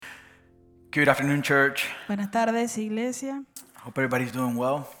Good afternoon, church. Buenas tardes, iglesia. Hope everybody's doing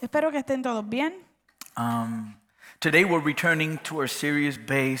well. Espero que estén todos bien. Today we're returning to our series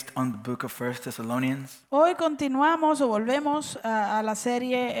based on the book of 1 Thessalonians. Hoy continuamos o volvemos a la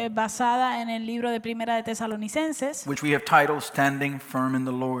serie basada en el libro de Primera de Tesalonicenses, Which we have titled Standing Firm in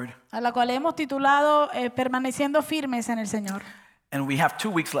the Lord. a la cual hemos titulado Permaneciendo firmes en el Señor. And we have 2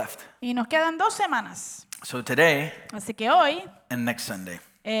 weeks left. Y nos quedan 2 semanas. So today Así que hoy and next Sunday.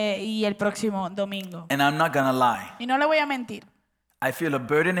 y el próximo domingo. And I'm not gonna lie. Y no le voy a mentir. I feel a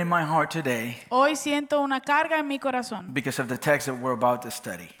burden in my heart today Hoy siento una carga en mi corazón because of the text that we're about to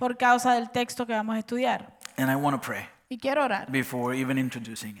study. por causa del texto que vamos a estudiar. And I want to pray Y quiero orar, before even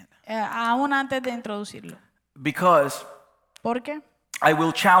introducing it. aún antes de introducirlo. Because ¿Por qué? I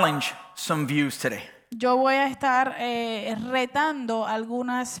will challenge some views today. Yo voy a estar retando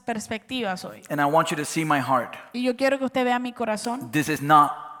algunas perspectivas hoy. And I want you to see my heart. Y yo quiero que usted vea mi corazón. This is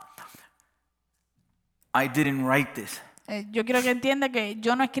not, I didn't write this. Yo quiero que entienda que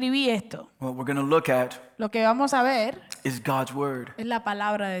yo no escribí esto. What we're going to look at Lo que vamos a ver is God's word. es la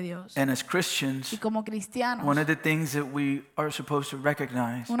palabra de Dios. And as Christians, Y como cristianos, one of the things that we are supposed to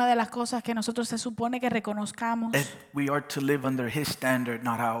recognize una de las cosas que nosotros se supone que reconozcamos is we are to live under His standard,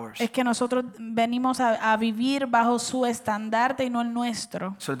 not ours. es que nosotros venimos a vivir bajo su estandarte y no el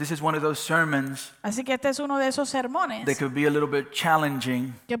nuestro. So this is one of those sermons Así que este es uno de esos sermones that could be a little bit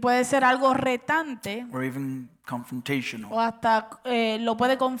challenging que puede ser algo retante or even confrontational. o hasta lo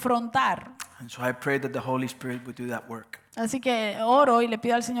puede confrontar. And so I pray that the Holy Spirit would do that work. Así que oro y le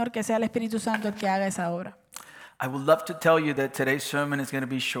pido al Señor que sea el Espíritu Santo el que haga esa obra. I would love to tell you that today's sermon is going to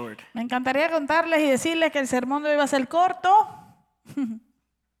be short. Me encantaría contarles y decirles que el sermón de hoy va a ser corto,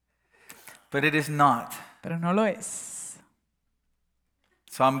 But it is not. pero no lo es.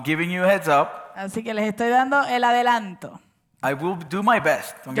 So I'm giving you a heads up. Así que les estoy dando el adelanto. I will do my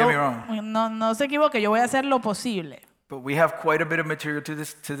best. Don't get me wrong. No se equivoque, yo voy a hacer lo posible. But we have quite a bit of material to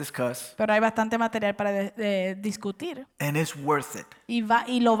discuss. Pero hay bastante material para discutir. And it's worth it.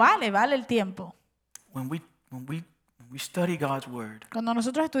 Y lo vale el tiempo. When we study God's word, Cuando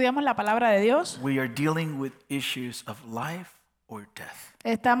nosotros estudiamos la palabra de Dios, we are dealing with issues of life or death.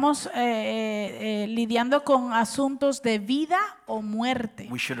 estamos lidiando con asuntos de vida o muerte.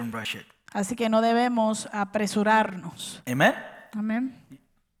 We shouldn't rush it. Así que no debemos apresurarnos. Amen? Amén.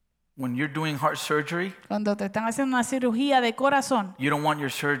 When you're doing heart surgery, Cuando te están haciendo una cirugía de corazón, you don't want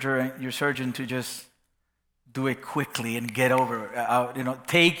your surgeon to just do it quickly and get over it.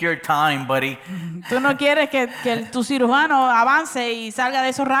 Take your time, buddy. tú no quieres que tu cirujano avance y salga de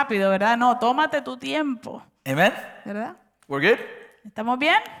eso rápido, ¿verdad? No, tómate tu tiempo, Amen? ¿verdad? We're good? ¿Estamos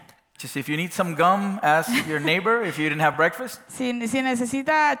bien? Just if you need some gum, ask your neighbor if you didn't have breakfast. Si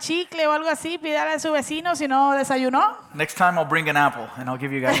necesita chicle o algo así, pídale a su vecino si no desayunó. Next time I'll bring an apple and I'll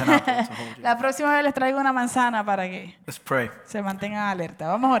give you guys an apple to hold you. La próxima vez les traigo una manzana para que Let's pray. se mantengan alerta.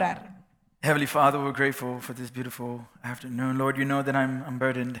 Vamos a orar. Heavenly Father, we're grateful for this beautiful afternoon. Lord, you know that I'm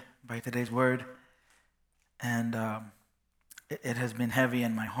burdened by today's word. And it has been heavy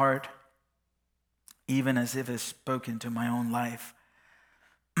in my heart, even as if it's spoken to my own life.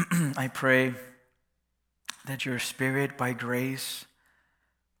 I pray that your Spirit, by grace,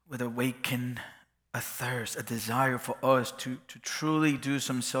 would awaken a thirst, a desire for us to truly do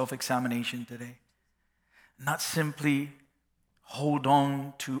some self-examination today. Not simply hold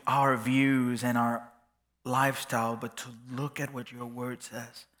on to our views and our lifestyle, but to look at what your word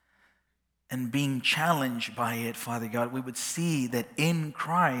says. And being challenged by it, Father God, we would see that in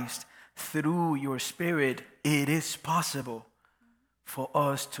Christ, through your Spirit, it is possible for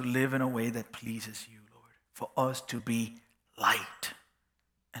us to live in a way that pleases you, Lord. For us to be light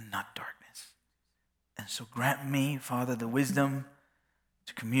and not darkness. And so grant me, Father, the wisdom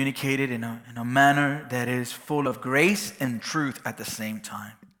to communicate it in a manner that is full of grace and truth at the same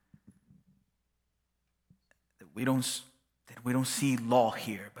time. That we don't see law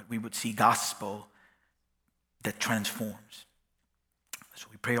here, but we would see gospel that transforms. So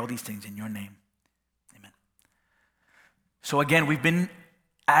we pray all these things in your name. Amen. So again, we've been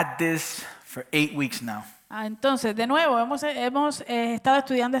at this for 8 weeks now. Entonces, de nuevo, hemos estado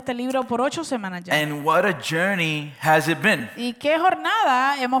estudiando este libro por 8 semanas ya. And what a journey has it been. ¿Y qué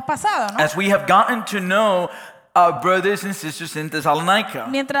jornada hemos pasado, no? As we have gotten to know our brothers and sisters in Thessalonica.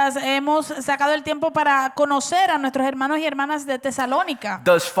 Mientras hemos sacado el tiempo para conocer a nuestros hermanos y hermanas de Tesalónica.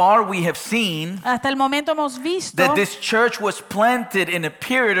 Thus far we have seen Hasta el momento hemos visto that this church was planted in a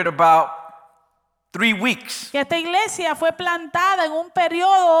period at about 3 weeks. Que esta iglesia fue plantada en un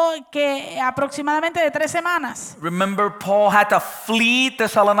periodo que aproximadamente de 3 semanas. Remember, Paul had to flee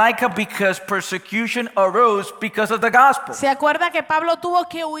Thessalonica because persecution arose because of the gospel. ¿Se acuerda que Pablo tuvo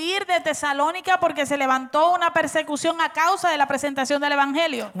que huir de Tesalónica porque se levantó una persecución a causa de la presentación del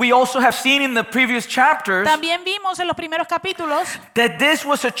evangelio? We also have seen in the previous chapters También vimos en los primeros capítulos that this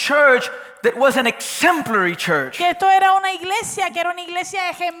was a church that was an exemplary church. que esto era una iglesia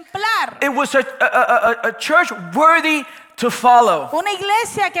ejemplar. It was a church worthy to follow. Una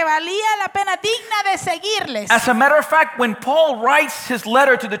iglesia que valía la pena, digna de seguirles. As a matter of fact, when Paul writes his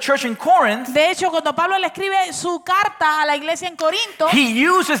letter to the church in Corinth, De hecho, cuando Pablo le escribe su carta a la iglesia en Corinto, he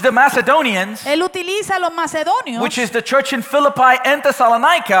uses the Macedonians, él utiliza a los macedonios, which is the church in Philippi and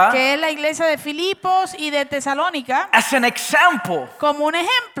Thessalonica, que es la iglesia de Filipos y de Tesalónica, as an example. como un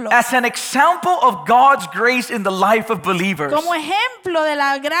ejemplo. As an example of God's grace in the life of believers. Como ejemplo de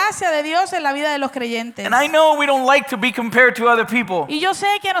la gracia de Dios en la vida de los creyentes. And I know we don't like to be compared to other people. Y yo sé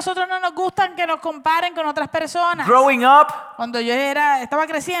que a nosotros no nos gustan que nos comparen con otras personas. Growing up, Cuando yo estaba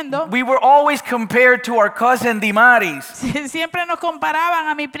creciendo, we were always compared to our cousin Dimaris. siempre nos comparaban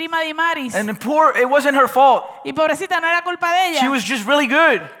a mi prima Dimaris. And it wasn't her fault. Y pobrecita, no era culpa de She ella. was just really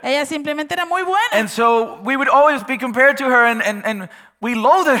good. Ella simplemente era muy buena. And so we would always be compared to her and we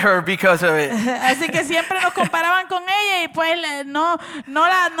loathed her because of it. Así que siempre nos comparaban con ella y pues no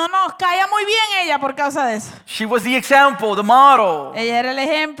nos caía muy bien ella por causa de eso. She was the example, the model. Ella era el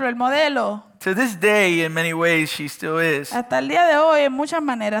ejemplo, el modelo. To this day, in many ways, she still is. Hasta el día de hoy, en muchas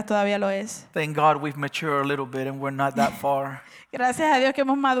maneras todavía lo es. Thank God we've matured a little bit and we're not that far. Gracias a Dios que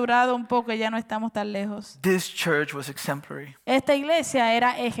hemos madurado un poco y ya no estamos tan lejos. This church was exemplary. Esta iglesia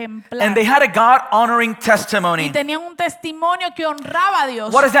era ejemplar. And they had a God-honoring Y testimony. tenían un testimonio que honraba a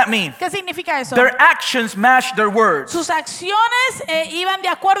Dios. What does that mean? ¿Qué significa eso? Their actions matched their words. Sus acciones iban de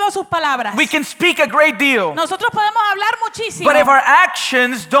acuerdo a sus palabras. We can speak a great deal, Nosotros podemos hablar muchísimo. but if our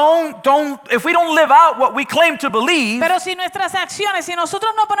actions if we don't live out what we claim to believe, Pero si nuestras acciones, si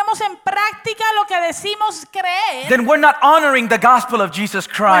nosotros no ponemos en práctica lo que decimos creer, then we're not honoring the gospel of Jesus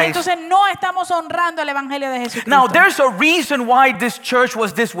pues Christ. entonces no estamos honrando el evangelio de Jesucristo. Now, there's a reason why this church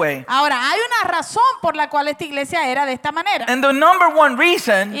was this way. Ahora, hay una razón por la cual esta iglesia era de esta manera. And the number one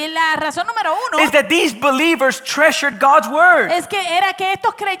reason Y la razón número uno is that these believers treasured God's word. es que era que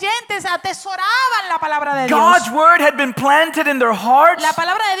estos creyentes atesoraban la palabra de Dios. God's word had been planted in their hearts, La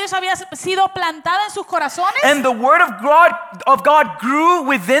palabra de Dios había sido plantada en sus corazones and the word of God grew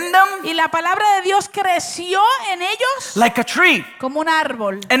within them y la palabra de Dios creció en ellos like a tree. como un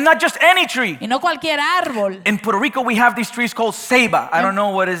árbol. And not just any tree. Y no cualquier árbol. In Puerto Rico, we have these trees called ceiba. I don't know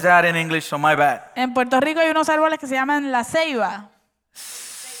what is that in English, so my bad. En Puerto Rico hay unos árboles que se llaman la ceiba.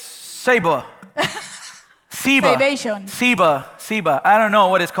 Ceiba. Ceiba. Ceibation. Ceiba. I don't know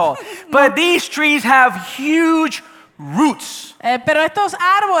what it's called. But these trees have huge roots. Pero estos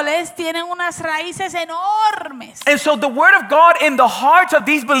árboles tienen unas raíces enormes. And so the word of God in the hearts of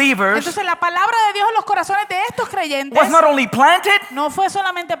these believers Entonces la palabra de Dios en los corazones de estos creyentes was not only planted, no fue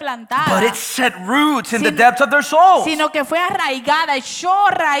solamente plantada, but it set roots in the Sin- depths of their souls. sino que fue arraigada, echó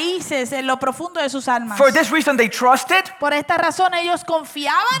raíces en lo profundo de sus almas. For this reason, they trusted, Por esta razón ellos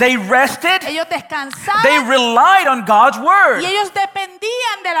confiaban, they rested, ellos descansaban they relied on God's word. y ellos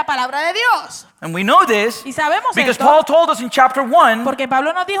dependían de la palabra de Dios. And we know this Y sabemos because esto Paul told us in chapter 1 porque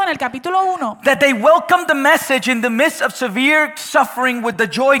Pablo nos dijo en el capítulo 1 that they welcomed the message in the midst of severe suffering with the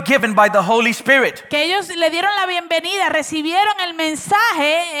joy given by the Holy Spirit. que ellos le dieron la bienvenida, recibieron el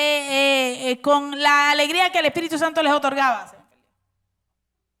mensaje con la alegría que el Espíritu Santo les otorgaba.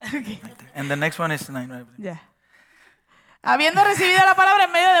 And the next one is 9. Ya. Habiendo recibido la palabra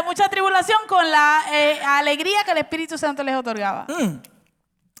en medio de mucha tribulación con la alegría que el Espíritu Santo les otorgaba.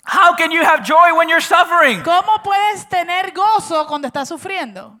 How can you have joy when you're suffering? ¿Cómo puedes tener gozo cuando estás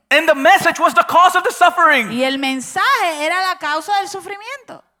sufriendo? And the message was the cause of the suffering. Y el mensaje era la causa del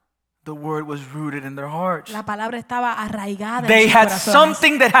sufrimiento. The word was rooted in their hearts. La palabra estaba arraigada They en sus had corazones.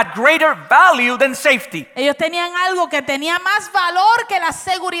 something that had greater value than safety. Ellos tenían algo que tenía más valor que la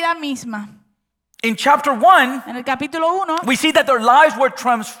seguridad misma. In chapter 1, En el capítulo 1 we see that their lives were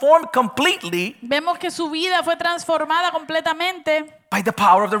transformed completely vemos que su vida fue transformada completamente by the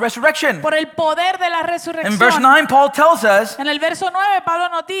power of the resurrection. por el poder de la In verse resurrección. 9, Paul tells us En el verso 9 Pablo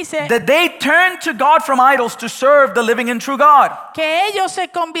nos dice that they turned to God from idols to serve the living and true God. que ellos se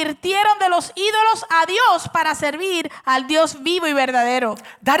convirtieron de los ídolos a Dios para servir al Dios vivo y verdadero.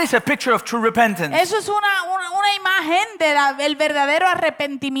 That is a picture of true repentance. Eso es una imagen del verdadero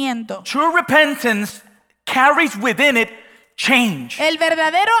arrepentimiento. True repentance carries within it change. El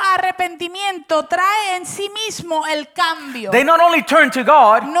verdadero arrepentimiento trae en sí mismo el cambio. They not only turned to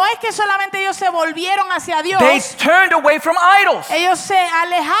God, No es que solamente ellos se volvieron hacia Dios, they turned away from idols. ellos se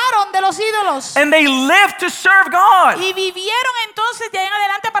alejaron de los ídolos And they lived to serve God. y vivieron entonces de ahí en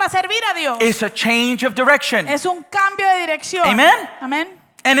adelante para servir a Dios. It's a change of direction. Es un cambio de dirección. Amen. Amén.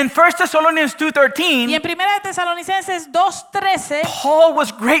 And in 1 Thessalonians Y 2:13, en 1 de Tesalonicenses 2:13, Paul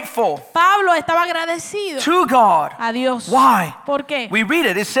was grateful Pablo estaba agradecido to God. a Dios. Why? ¿Por qué? We read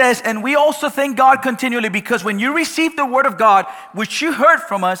it. It says, "And we also thank God continually because when you received the word of God, which you heard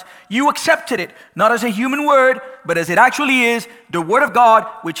from us, you accepted it, not as a human word, but as it actually is, the word of God,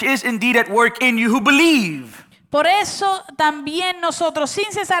 which is indeed at work in you who believe." Por eso también nosotros sin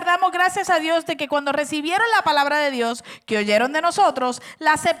cesar damos gracias a Dios de que cuando recibieron la palabra de Dios que oyeron de nosotros,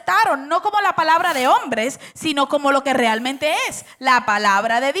 la aceptaron no como la palabra de hombres, sino como lo que realmente es, la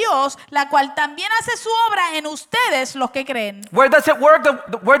palabra de Dios, la cual también hace su obra en ustedes los que creen. Where does it work?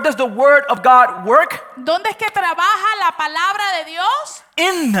 Where does the word of God work? ¿Dónde es que trabaja la palabra de Dios?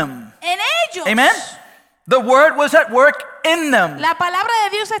 In them. En ellos. Amen. The word was at work in them. La palabra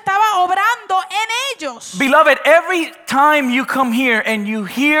de Dios estaba obrando en ellos. Beloved, every time you come here and you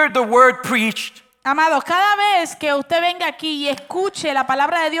hear the word preached, Amados, cada vez que usted venga aquí y escuche la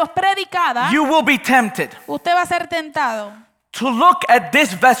palabra de Dios predicada, you will be tempted usted va a ser tentado to look at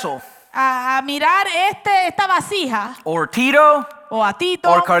this vessel, a mirar esta vasija, or Tito, o a Tito,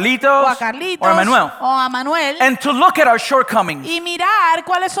 or Carlitos, o a Carlitos, or Manuel, o a Manuel, and to look at our shortcomings. y mirar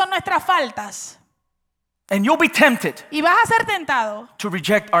cuáles son nuestras faltas. And you'll be tempted Y vas a ser tentado to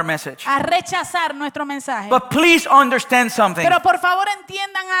reject our message. a rechazar nuestro mensaje. But please understand something. Pero por favor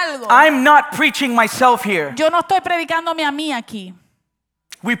entiendan algo. I'm not preaching myself here. Yo no estoy predicándome a mí aquí.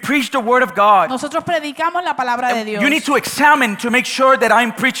 We preach the word of God. Nosotros predicamos la palabra de Dios. You need to examine to make sure that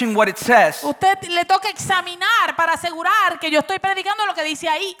I'm preaching what it says. Usted le toca examinar para asegurar que yo estoy predicando lo que dice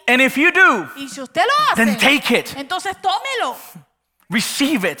ahí. And if you do, Y si usted lo then hace, take it. entonces tómelo,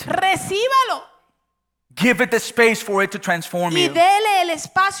 Receive it. recíbalo Give it the space for it to transform y you. dele el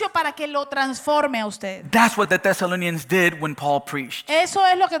espacio para que lo transforme a usted. That's what the Thessalonians did when Paul preached. Eso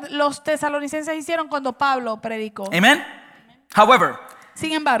es lo que los tesalonicenses hicieron cuando Pablo predicó. Amen? However,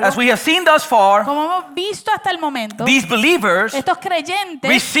 Sin embargo, as we have seen thus far, como hemos visto hasta el momento, these believers estos creyentes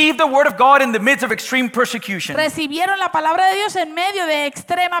received the word of God in the midst of extreme persecution. recibieron la palabra de Dios en medio de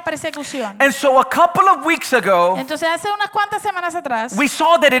extrema persecución. And so a couple of weeks ago, Entonces hace unas cuantas semanas atrás we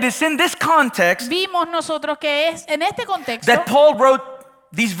saw that it is in this context vimos nosotros que es en este contexto that Paul wrote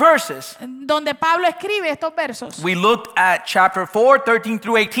these verses. donde Pablo escribe estos versos. We looked at chapter 4, 13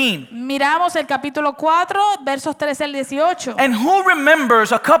 through 18. Miramos el capítulo 4, versos 13 al 18. And who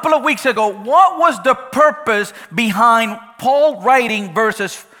remembers a couple of weeks ago, what was the purpose behind Paul writing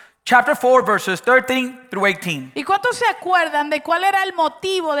chapter 4, verses 13 through 18? ¿Y cuántos se acuerdan de cuál era el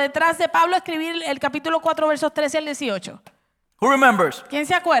motivo detrás de Pablo escribir el capítulo 4, versos 13 al 18? Who remembers? ¿Quién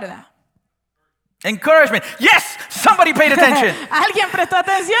se acuerda? Encouragement. Yes, somebody paid attention. ¿Alguien prestó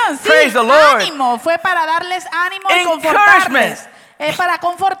atención? Sí, Praise the Lord. ánimo. Fue para darles ánimo y Encouragement. confortarles. Es para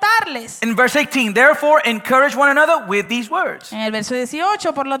confortarles. In verse 18, therefore encourage one another with these words. En el verso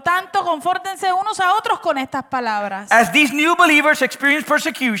 18, por lo tanto, confórtense unos a otros con estas palabras. As these new believers experience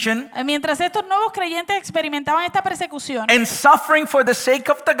persecution Mientras estos nuevos creyentes experimentaban esta persecución and suffering for the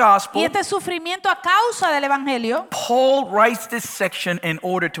sake of the y gospel, este sufrimiento a causa del evangelio, Paul writes this section in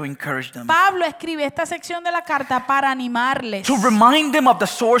order to encourage them, Pablo escribe esta sección de la carta para animarles, to remind them of the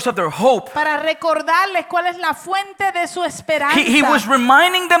source of their hope. para recordarles cuál es la fuente de su esperanza. He was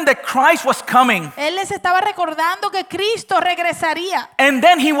reminding them that Christ was coming. Él les estaba recordando que Cristo regresaría. And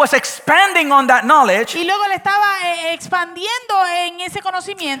then he was expanding on that knowledge Y luego le estaba expandiendo en ese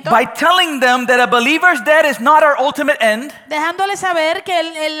conocimiento, by telling them that a believer's death is not our ultimate end. dejándole saber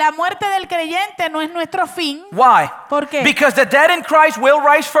que la muerte del creyente no es nuestro fin. Why? ¿Por qué? Because the dead in Christ will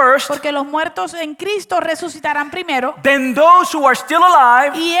rise first. Porque los muertos en Cristo resucitarán primero. Then those who are still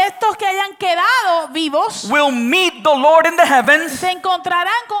alive Y estos que hayan quedado vivos will meet the Lord in the heavens se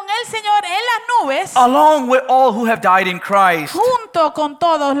encontrarán con el Señor en las nubes along with all who have died in Christ. junto con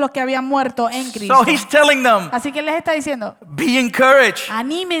todos los que habían muerto en Cristo. So he's telling them, Así que les está diciendo, be encouraged.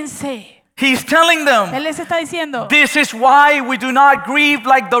 anímense. He's telling them, Él les está diciendo, this is why we do not grieve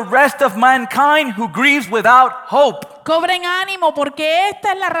like the rest of mankind who grieves without hope. cobren ánimo porque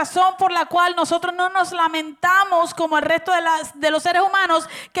esta es la razón por la cual nosotros no nos lamentamos como el resto de los seres humanos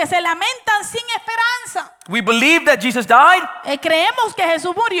que se lamentan sin esperanza. We believe that Jesus died, Creemos que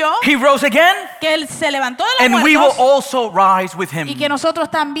Jesús murió, he rose again, que Él se levantó de los and we will muertos also rise with him. y que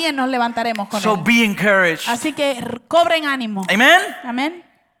nosotros también nos levantaremos con So Él. be encouraged. Así que cobren ánimo. Amen? Amén.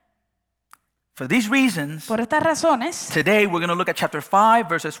 For these reasons, Por estas razones, today we're going to look at chapter 5,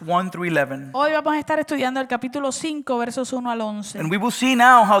 verses 1 through 11. hoy vamos a estar estudiando el capítulo 5, versos 1 al 11. And we will see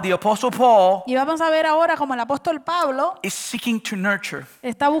now how the Apostle Paul Y vamos a ver ahora cómo el apóstol Pablo is seeking to nurture.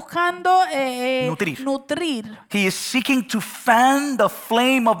 está buscando Nutrir. He is seeking to fan the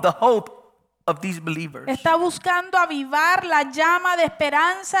flame of the hope of these believers. Está buscando avivar la llama de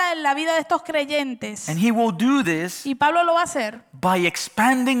esperanza en la vida de estos creyentes. And he will do this Y Pablo lo va a hacer by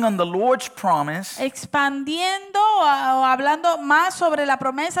expanding on the Lord's promise expandiendo o hablando más sobre la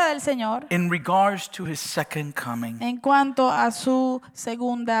promesa del Señor in regards to his second coming. en cuanto a su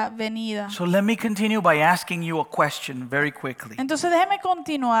segunda venida. So let me continue by asking you a question very quickly. Entonces déjeme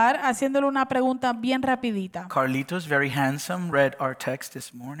continuar haciéndole una pregunta bien rapidita. Carlitos, very handsome, read our text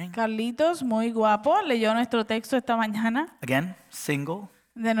this morning. Carlitos, muy guapo, leyó nuestro texto esta mañana. Again, single.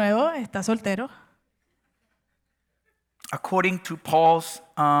 De nuevo, está soltero. According to Paul's,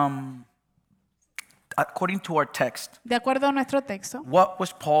 according to our text, De acuerdo a nuestro texto, what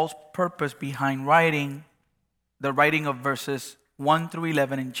was Paul's purpose behind writing the writing of verses 1 through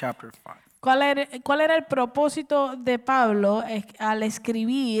 11 in chapter 5? ¿cuál era el propósito de Pablo al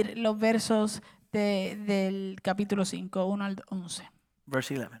escribir los versos del capítulo 5, 1 al 11?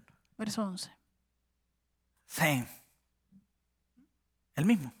 Verse 11. Verso 11. Same. El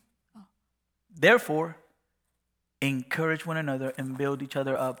mismo. Therefore, encourage one another and build each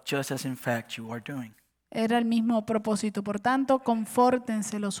other up, just as in fact you are doing. Era el mismo propósito. Por tanto,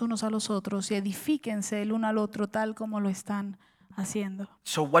 confórtense los unos a los otros y edifíquense el uno al otro tal como lo están haciendo.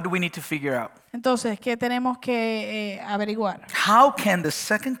 So what do we need to figure out? Entonces, ¿qué tenemos que averiguar? How can the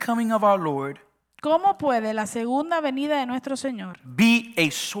second coming of our Lord ¿Cómo puede la segunda venida de nuestro Señor? be a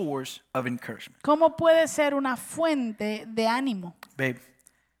source of encouragement? ¿Cómo puede ser una fuente de ánimo? Babe,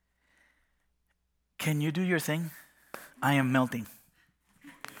 can you do your thing? I am melting.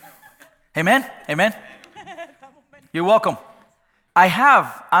 Amen? Amen? You're welcome.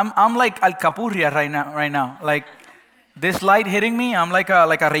 I'm like alcapurria right now. Like this light hitting me, I'm like a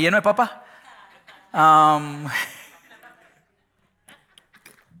relleno de papa.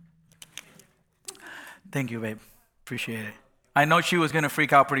 Thank you, babe. Appreciate it. I know she was going to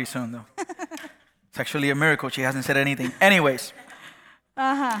freak out pretty soon, though. It's actually a miracle she hasn't said anything. Anyways,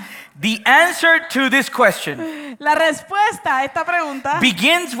 the answer to this question La respuesta a esta pregunta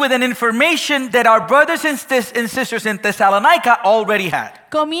begins with an information that our brothers and sisters in Thessalonica already had.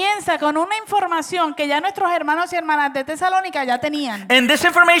 comienza con una información que ya nuestros hermanos y hermanas de Tesalónica ya tenían. And this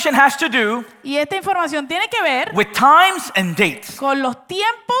information has to do Y esta información tiene que ver with times and dates. con los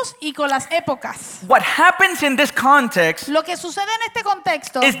tiempos y con las épocas. What happens in this context Lo que sucede en este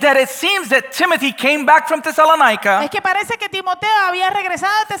contexto is that it seems that Timothy came back from Thessalonica es que parece que Timoteo había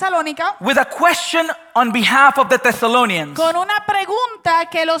regresado a Tesalónica with a question on behalf of the Thessalonians. con una pregunta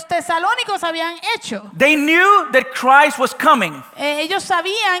que los tesalónicos habían hecho. They knew that Christ was coming, Ellos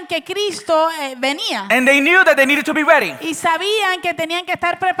sabían que Cristo venía and they knew that they needed to be ready. y sabían que tenían que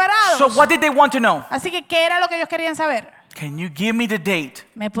estar preparados. So what did they want to know? Así que, ¿qué era lo que ellos querían saber? Can you give me the date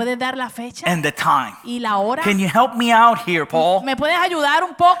 ¿Me puedes dar la fecha and the time? y la hora? Can you help me out here, Paul? ¿Me puedes ayudar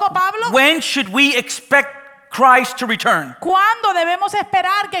un poco, Pablo? When should we expect Christ to return? ¿Cuándo debemos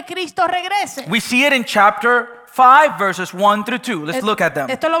esperar que Cristo regrese? We see it in chapter 5, verses 1 through 2. Let's look at them.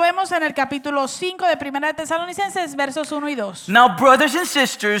 Esto lo vemos en el capítulo 5 de Primera de Tesalonicenses, versos 1 y 2. Now, brothers and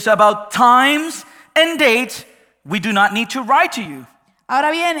sisters, about times and dates, we do not need to write to you. Ahora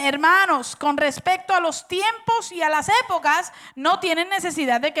bien, hermanos, con respecto a los tiempos y a las épocas, no tienen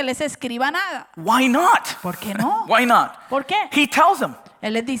necesidad de que les escriba nada. Why not? ¿Por qué no? Why not? ¿Por qué? He tells them,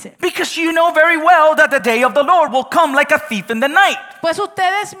 Él les dice, because you know very well that the day of the Lord will come like a thief in the night. pues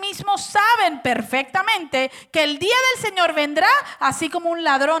ustedes mismos saben perfectamente que el día del Señor vendrá así como un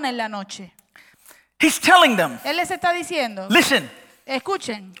ladrón en la noche. He's telling them, Él les está diciendo, listen,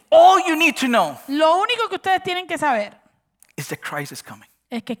 escuchen, all you need to know lo único que ustedes tienen que saber is that Christ is coming.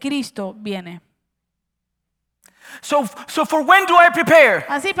 es que Cristo viene. So for when do I prepare?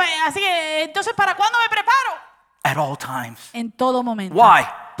 Así que, entonces, ¿para cuándo me preparo? At all times. En todo momento. Why?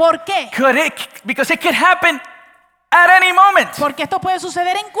 ¿Por qué? Because it could happen at any moment. Porque esto puede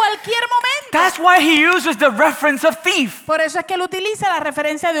suceder en cualquier momento. That's why he uses the reference of thief. Por eso es que él utiliza la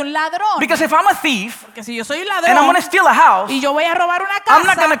referencia de un ladrón. Because if I'm a thief Porque si yo soy un and I'm ladrón going to steal a house, y yo voy a robar una I'm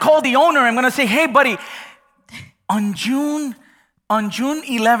not going to casa, call the owner. I'm going to say, hey, buddy, on June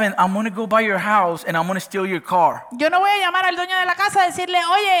 11, I'm going to go by your house and I'm going to steal your car. yo no voy a llamar al dueño de la casa y decirle,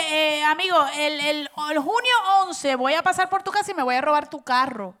 oye, amigo, el junio 11 voy a pasar por tu casa y me voy a robar tu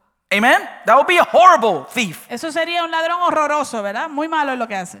carro. Amen? That would be a horrible thief. Eso sería un ladrón horroroso, ¿verdad? Muy malo es lo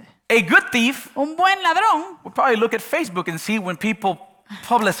que hace. A good thief Un buen ladrón would probably look at Facebook and see when people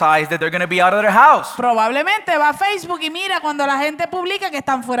publicize that they're going to be out of their house. Probablemente va a Facebook y mira cuando la gente publica que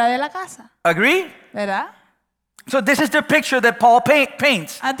están fuera de la casa. Agree? ¿Verdad? So this is the picture that Paul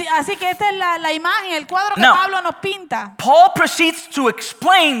paints. Así que esta es la imagen, el cuadro que Now, Pablo nos pinta. Paul proceeds to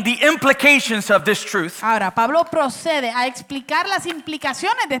explain the implications of this truth, Ahora, Pablo procede a explicar las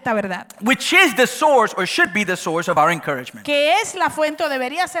implicaciones de esta verdad, which is the source or should be the source of our encouragement. que es la fuente o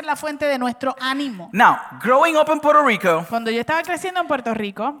debería ser la fuente de nuestro ánimo. Now, growing up in Puerto Rico, Cuando yo estaba creciendo en Puerto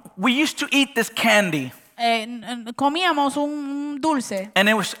Rico, we used to eat this candy. Comíamos un dulce. And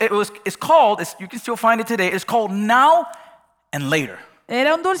it's called, you can still find it today, it's called Now and Later.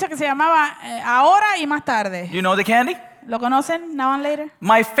 Era un dulce que se llamaba ahora y más tarde. You know the candy? ¿Lo conocen? Now and later.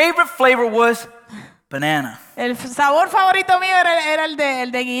 My favorite flavor was banana. El sabor favorito mío era el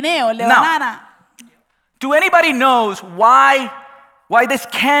de guineo, el de Now, banana. Do anybody knows why this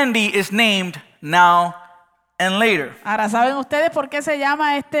candy is named Now and Later? Ahora, ¿saben ustedes por qué se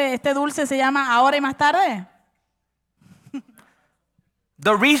llama este dulce se llama ahora y más tarde?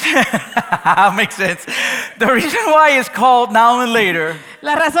 The reason makes sense. The reason why it's called Now and Later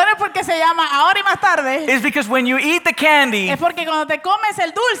La razón es porque se llama ahora y más tarde. is because when you eat the candy, Es porque cuando te comes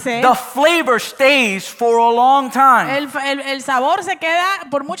el dulce, the flavor stays for a long time. el sabor se queda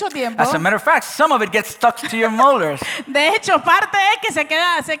por mucho tiempo. As a matter of fact, some of it gets stuck to your molars. De hecho, parte es que se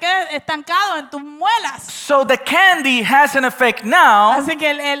queda estancado en tus muelas. So the candy has an effect now, Así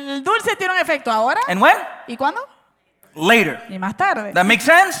que el dulce tiene un efecto ahora. and when? ¿Y cuándo? Later. Y más tarde. That makes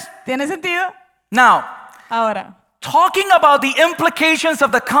sense? ¿Tiene sentido? Now, Ahora, talking about the implications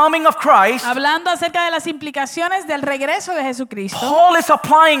of the coming of Christ, hablando acerca de las implicaciones del regreso de Jesucristo, Paul is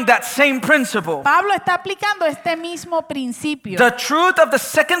applying that same principle. Pablo está aplicando este mismo principio. The truth of the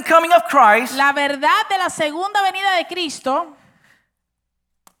second coming of Christ La verdad de la segunda venida de Cristo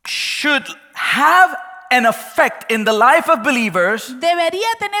should have an effect in the life of believers debería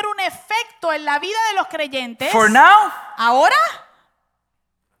tener un efecto en la vida de los creyentes for now ahora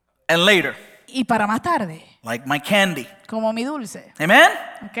and later, y para más tarde, like my candy. como mi dulce. Amen?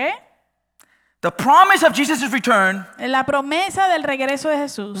 ¿Ok? The promise of Jesus' return La promesa del regreso de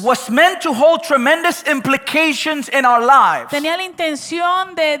Jesús was meant to hold tremendous implications in our lives. tenía la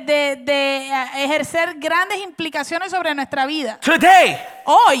intención de ejercer grandes implicaciones sobre nuestra vida. Today,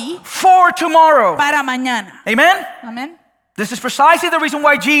 Hoy for tomorrow. para mañana. Amen? Amén. This is precisely the reason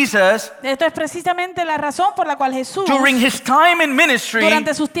why Jesus, Esto es precisamente la razón por la cual Jesús, during his time in ministry,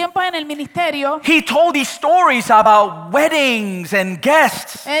 durante sus tiempos en el ministerio, he told these stories about weddings and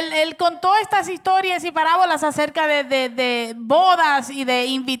guests. él contó estas historias y parábolas acerca de bodas y de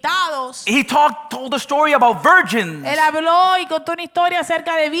invitados. He told a story about virgins Él habló y contó una historia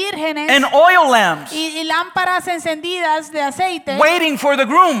acerca de vírgenes and oil lamps y lámparas encendidas de aceite waiting for the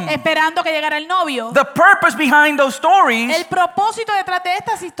groom. esperando que llegara el novio. The purpose behind those stories El propósito detrás de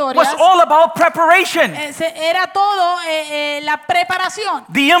estas was historias all about preparation. era todo la preparación.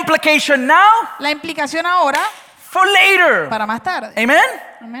 The implication now La implicación ahora for later. para más tarde. Amen?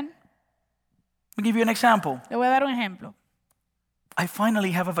 Amén. I'll give you an example. Le voy a dar un ejemplo. I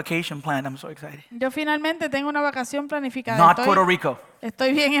finally have a vacation planned. I'm so excited. Yo finalmente tengo una vacación planificada. Not Puerto Rico.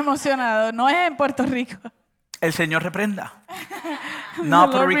 Estoy bien emocionado. No es en Puerto Rico. El Señor reprenda.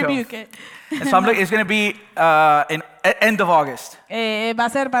 Not The Puerto Lord Rico. rebuke it. And so it's going to be in end of August. Va a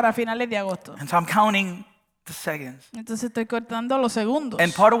ser para finales de agosto. And so I'm counting the seconds. Entonces estoy cortando los segundos.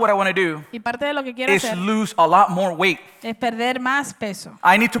 And part of what I want to do Y parte de lo que quiero is hacer lose a lot more weight. es perder más peso.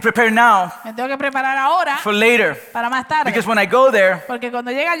 I need to prepare now Me tengo que preparar ahora for later. para más tarde. Because when I go there, Porque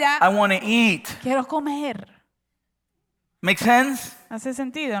cuando llega allá, I want to eat. quiero comer. Make sense? Hace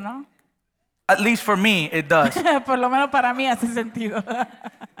sentido, ¿no? At least for me, it does. Por lo menos para mí hace sentido.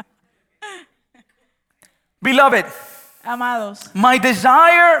 Beloved, Amados, my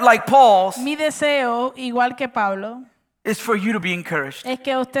desire, like Paul's, mi deseo, igual que Pablo, is for you to be encouraged. es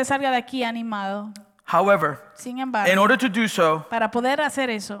que usted salga de aquí animado. However, Sin in embargo, order to do so, para poder hacer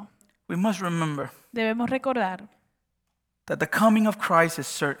eso, we must remember debemos recordar that the coming of Christ is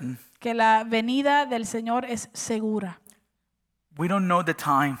certain. que la venida del Señor es segura. We don't know the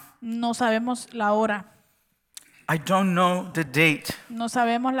time. No sabemos la hora, I don't know the date, no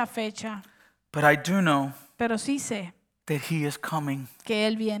sabemos la fecha, but I do know pero sí sé that he is coming. que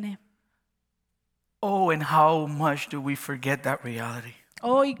Él viene. Oh, and how much do we forget that reality?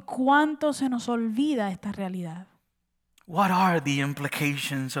 Hoy, ¿cuánto se nos olvida esta realidad? What are the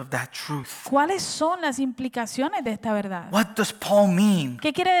implications of that truth? ¿Cuáles son las implicaciones de esta verdad? What does Paul mean?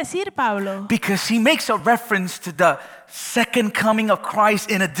 ¿Qué quiere decir Pablo? Because he makes a reference to the second coming of Christ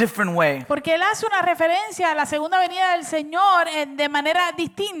in a different way. Porque él hace una referencia a la segunda venida del Señor de manera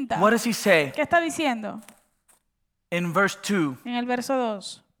distinta. What does he say? ¿Qué está diciendo? in verse 2. En el verso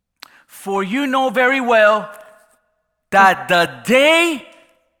 2. For you know very well that the day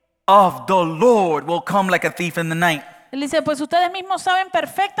of the Lord will come like a thief in the night. Él dice, pues ustedes mismos saben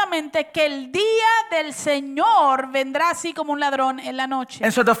perfectamente que el día del Señor vendrá así como un ladrón en la noche.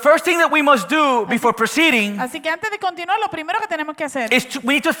 And so the first thing that we must do before proceeding Así que antes de continuar, lo primero que tenemos que hacer is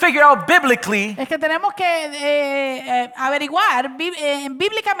we need to figure out biblically, es que tenemos que averiguar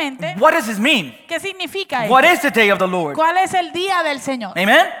bíblicamente what does this mean? qué significa esto. What is the day of the Lord? ¿Cuál es el día del Señor?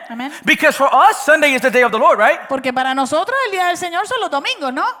 Amen? Amén. Because for us, Sunday is the day of the Lord, right? Porque para nosotros el día del Señor son los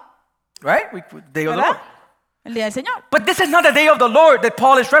domingos, ¿no? Right? Day of the ¿Verdad? Lord. El día del Señor. But this is not the day of the Lord that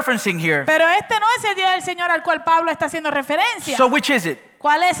Paul is referencing here. Pero este no es el día del Señor al cual Pablo está haciendo referencia. So which is it?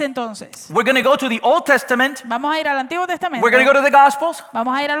 ¿Cuál es entonces? We're going to go to the Old Testament. Vamos a ir al Antiguo Testamento. We're going to go to the Gospels.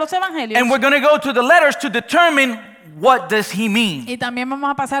 Vamos a ir a los Evangelios. And we're going to go to the letters to determine what does he mean. Y también vamos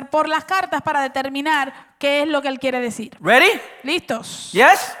a pasar por las cartas para determinar qué es lo que él quiere decir. Ready? ¿Listos?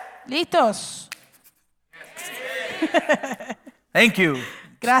 Yes? ¿Listos? Thank you.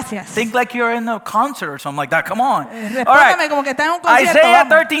 Gracias. Think like you're in a concert or something like that. Come on. All Respóndame right. como que está en un concierto. Isaiah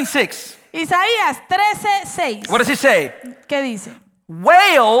Vamos. 13:6. Isaías 13:6. What does it say? ¿Qué dice?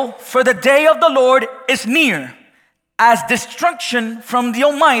 Wail, for the day of the Lord is near. As destruction from the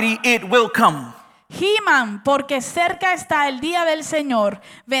Almighty it will come. Giman, porque cerca está el día del Señor.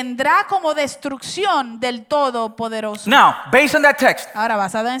 Vendrá como destrucción del Todopoderoso. Now, based on that text, Ahora,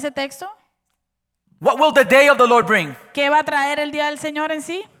 basado en ese texto, what will the day of the Lord bring? ¿qué va a traer el día del Señor en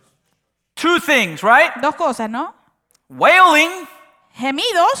sí? Two things, right? Dos cosas, ¿no? Wailing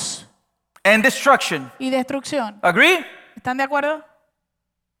Gemidos and destruction. y destrucción. Agree? ¿Están de acuerdo?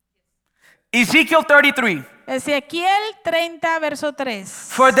 Ezekiel 33. Ezequiel 30, verso 3.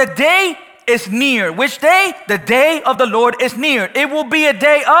 For the day is near. Which day? The day of the Lord is near. It will be a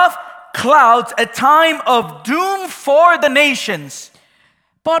day of clouds, a time of doom for the nations.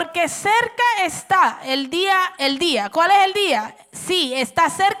 Porque cerca está el día. ¿Cuál es el día? Sí, está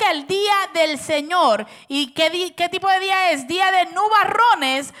cerca el día del Señor. ¿Y qué tipo de día es? Día de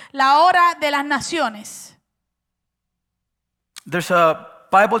nubarrones, la hora de las naciones. There's a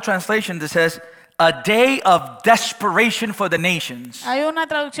Bible translation that says, a day of desperation for the nations. Hay una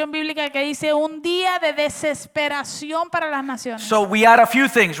traducción bíblica que dice un día de desesperación para las naciones. So we add a few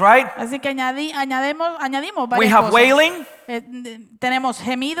things, right? Así que añadimos We varias have cosas. wailing, Tenemos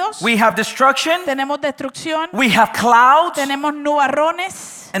gemidos, we have destruction, tenemos destrucción, we have clouds, tenemos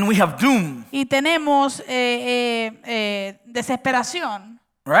nubarrones and we have doom, y tenemos desesperación.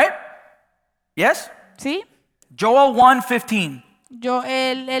 right? Yes? ¿Sí? Joel 1:15.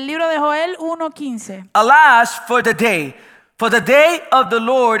 El libro de Joel 1:15. Alas, for the day of the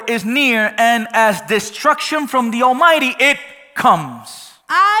Lord is near, and as destruction from the Almighty it comes.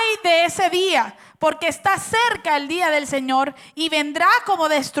 Ay de ese día, porque está cerca el día del Señor y vendrá como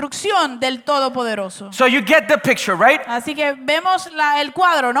destrucción del Todopoderoso. So you get the picture, right? Así que vemos el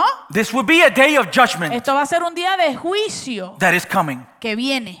cuadro, ¿no? This will be a day of judgment Esto va a ser un día de juicio that is coming. que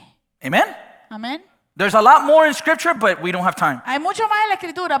viene. Amen? Amén. There's a lot more in Scripture, but we don't have time. Hay mucho más en la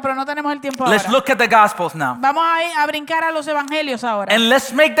escritura, pero no tenemos el tiempo Let's ahora. look at the Gospels now. Vamos a brincar a los evangelios ahora. And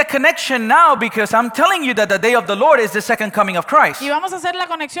let's make the connection now, because I'm telling you that the day of the Lord is the second coming of Christ. Y vamos a hacer la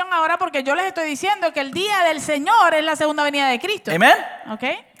conexión ahora porque yo les estoy diciendo que el día del Señor es la segunda venida de Cristo. Amen? ¿Ok?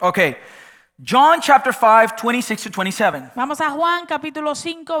 Okay. John chapter 5, 26 to 27. Vamos a Juan capítulo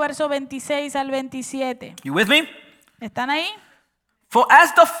 5, verso 26 al 27. You with me? ¿Están ahí? For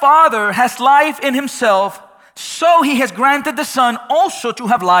as the Father has life in himself, so he has granted the Son also to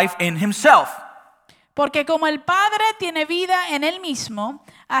have life in himself. Porque como el Padre tiene vida en él mismo,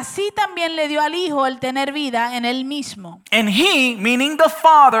 así también le dio al Hijo el tener vida en él mismo. And he, meaning the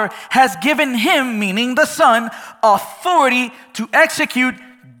Father, has given him, meaning the Son, authority to execute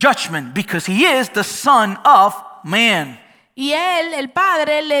judgment, because he is the Son of Man. Y él, el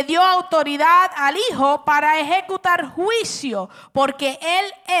Padre, le dio autoridad al Hijo para ejecutar juicio, porque él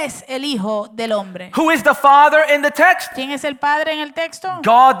es el Hijo del hombre. Who is the Father in the text? ¿Quién es el Padre en el texto?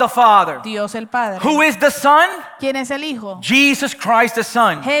 God the Father. Dios el Padre. Who is the Son? ¿Quién es el Hijo? Jesus Christ the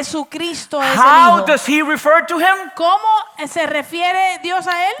Son. Jesucristo es el How Hijo. does he refer to him? ¿Cómo se refiere Dios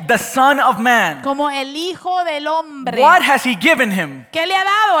a él? The Son of Man. Como el Hijo del hombre. What has he given him? ¿Qué le ha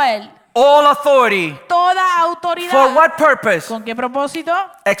dado a él? All authority. Toda autoridad. For what purpose? ¿Con qué propósito?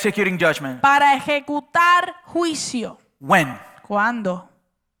 Executing judgment. Para ejecutar juicio. When? ¿Cuándo?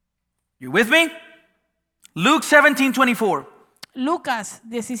 You with me? Luke 17:24. Lucas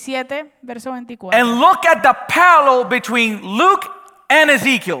 17, verso 24. And look at the parallel between Luke and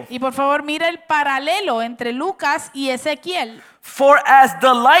Ezekiel. Y por favor, mira el paralelo entre Lucas y Ezequiel. For as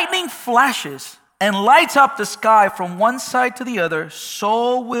the lightning flashes and lights up the sky from one side to the other,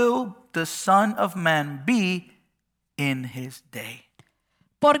 so will the Son of Man be in his day.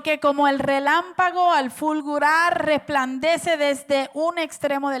 Porque como el relámpago al fulgurar resplandece desde un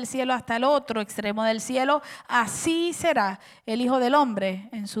extremo del cielo hasta el otro extremo del cielo, así será el Hijo del Hombre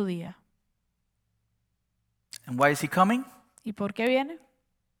en su día. And why is he coming? ¿Y por qué viene?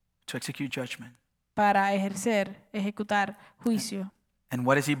 To execute judgment. Para ejecutar juicio. And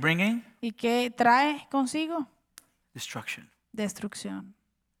what is he bringing? ¿Y qué trae consigo? Destruction. Destrucción.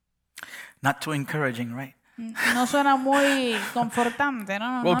 Not too encouraging, right? No suena muy confortante,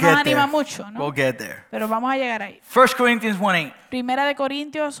 no We'll nos get anima there. mucho, ¿no? We'll get there. Pero vamos a llegar ahí. 1 Corinthians 1:8. Primera de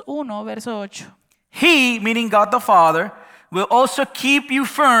Corintios 1, verso 8. He, meaning God the Father, will also keep you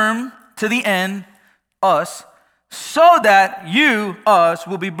firm to the end, us, so that you, us,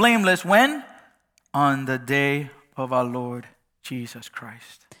 will be blameless when? On the day of our Lord Jesus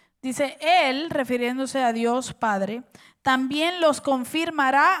Christ. Dice, Él, refiriéndose a Dios Padre, también los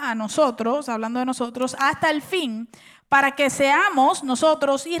confirmará a nosotros, hablando de nosotros, hasta el fin, para que seamos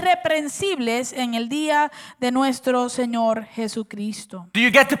nosotros irreprensibles en el día de nuestro Señor Jesucristo. Do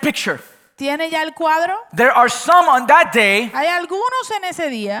you get the picture? ¿Tiene ya el cuadro? There are some on that day Hay algunos en ese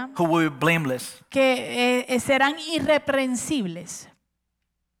día who will be blameless, que serán irreprensibles,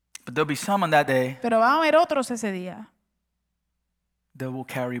 but there'll be some on that day pero van a haber otros ese día that will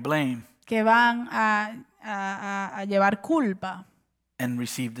carry blame que van a llevar culpa and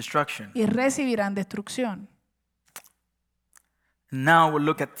receive destruction. y recibirán destrucción. Now we'll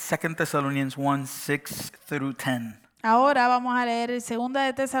look at 2 Thessalonians 1:6 through 10. Ahora vamos a leer 2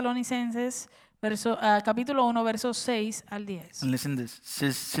 de Tesalonicenses, capítulo 1, versos 6 al 10. And listen to this.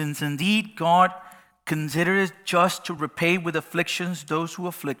 Since indeed God considers it just to repay with afflictions those who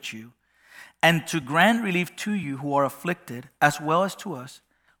afflict you, and to grant relief to you who are afflicted, as well as to us,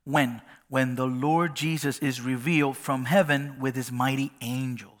 when the Lord Jesus is revealed from heaven with his mighty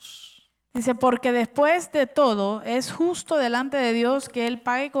angels. Dice, porque después de todo es justo delante de Dios que Él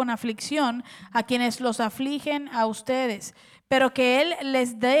pague con aflicción a quienes los afligen a ustedes, pero que Él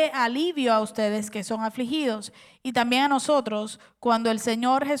les dé alivio a ustedes que son afligidos, y también a nosotros cuando el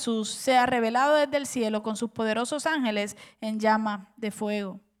Señor Jesús sea revelado desde el cielo con sus poderosos ángeles en llama de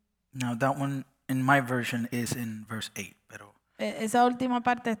fuego. Now that one in my version is in verse 8. Pero Esa última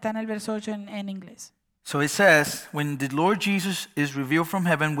parte está en el verso 8 en inglés. so it says, when the Lord Jesus is revealed from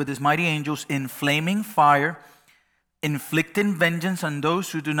heaven with his mighty angels in flaming fire, inflicting vengeance on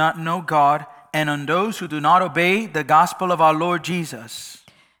those who do not know God and on those who do not obey the gospel of our Lord Jesus.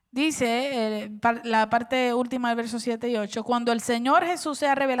 Dice la parte última del verso 7 y 8, cuando el Señor Jesús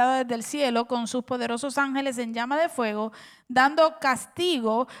sea revelado desde el cielo con sus poderosos ángeles en llama de fuego, dando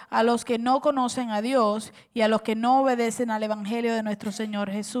castigo a los que no conocen a Dios y a los que no obedecen al evangelio de nuestro Señor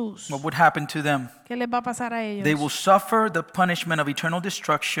Jesús. What would happen to them? ¿Qué les va a pasar a ellos? They will suffer the punishment of eternal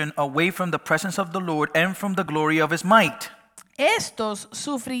destruction away from the presence of the Lord and from the glory of his might. Estos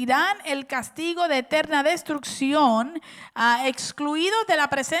sufrirán el castigo de eterna destrucción, excluidos de la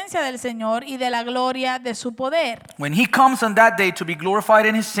presencia del Señor y de la gloria de su poder. When he comes on that day to be glorified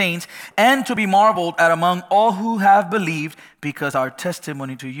in his saints and to be marveled at among all who have believed, because our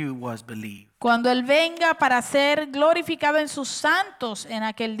testimony to you was believed. Cuando Él venga para ser glorificado en sus santos en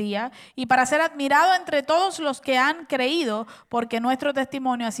aquel día y para ser admirado entre todos los que han creído, porque nuestro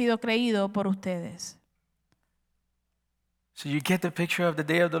testimonio ha sido creído por ustedes. So you get the picture of the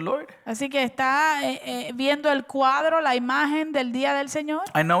day of the Lord? Así que está viendo el cuadro, la imagen del día del Señor.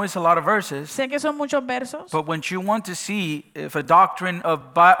 I know it's a lot of verses, Sé que son muchos versos, but when you want to see if a doctrine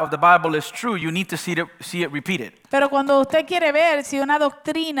of the Bible is true, you need to see it repeated. pero cuando usted quiere ver si una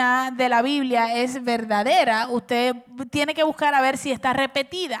doctrina de la Biblia es verdadera, usted tiene que buscar a ver si está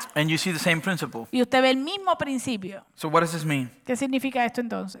repetida. And you see the same principle. Y usted ve el mismo principio. So what does this mean? ¿Qué significa esto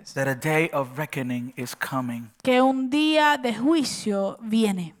entonces? That a day of reckoning is coming. Que un día de juicio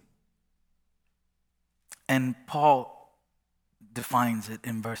viene. And Paul defines it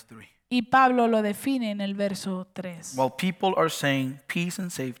in verse 3. Y Pablo lo define en el verso 3. While people are saying peace and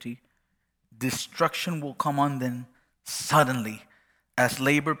safety, destruction will come on them suddenly as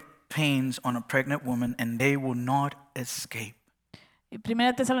labor pains on a pregnant woman, and they will not escape. Y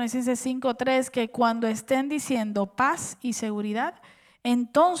 1 Tesalonicenses 5:3, que cuando estén diciendo paz y seguridad,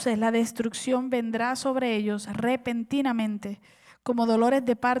 entonces la destrucción vendrá sobre ellos repentinamente, como dolores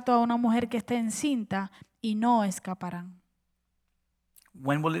de parto a una mujer que está encinta, y no escaparán.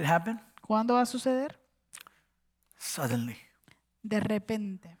 When will it happen? ¿Cuándo va a suceder? Suddenly. De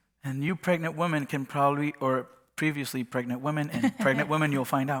repente. And you pregnant women can probably, or previously pregnant women, and pregnant women, you'll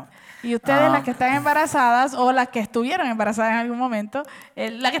find out. Y ustedes, las que están embarazadas o las que estuvieron embarazadas en algún momento,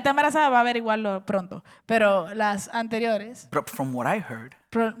 la que está embarazada va a averiguarlo pronto, pero las anteriores, But from what I heard,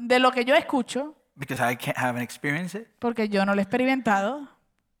 de lo que yo escucho, because I haven't experienced it, porque yo no lo he experimentado,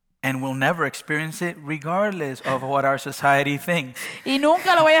 and will never experience it regardless of what our society thinks. y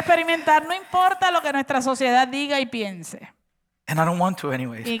nunca lo voy a experimentar, no importa lo que nuestra sociedad diga y piense. And I don't want to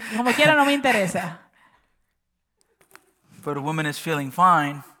anyways. Y como quiera no me interesa. But a woman is feeling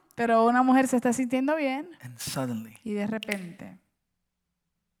fine, Pero una mujer se está sintiendo bien and suddenly y de repente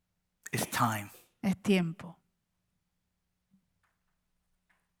it's time. es tiempo.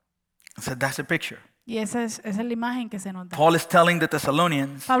 So that's the picture. Y esa es la imagen que se nos da. Paul is telling the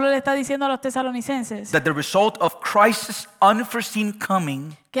Thessalonians Pablo le está diciendo a los tesalonicenses that the result of Christ's unforeseen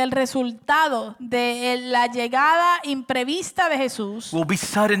coming que el resultado de la llegada imprevista de Jesús will be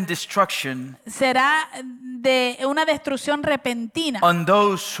sudden destruction será de una destrucción repentina on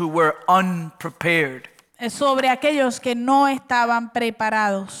those who were unprepared. sobre aquellos que no estaban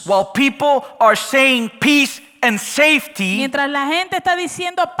preparados. While people are saying peace and safety, Mientras la gente está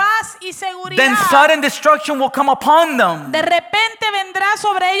diciendo paz y seguridad, then sudden destruction will come upon them. de repente vendrá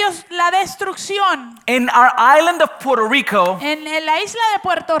sobre ellos la destrucción. In our island of Puerto Rico, En la isla de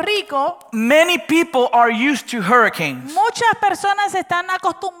Puerto Rico, many people are used to hurricanes. muchas personas están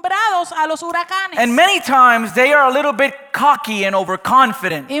acostumbrados a los huracanes. And many times they are a little bit cocky and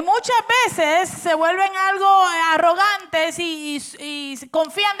overconfident. Y muchas veces se vuelven algo arrogantes y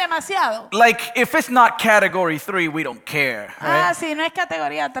confían demasiado. Like, if it's not category 3, we don't care. Right? Si no es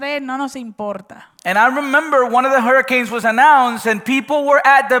categoría 3, no nos importa. And I remember one of the hurricanes was announced and people were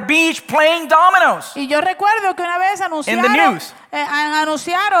at the beach playing dominoes. Y yo recuerdo que una vez In the news.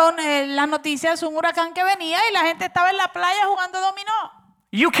 anunciaron las noticias un huracán que venía y la gente estaba en la playa jugando dominó.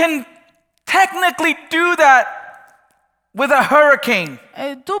 You can technically do that with a hurricane.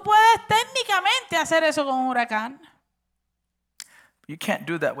 Tú puedes técnicamente hacer eso con un huracán, You can't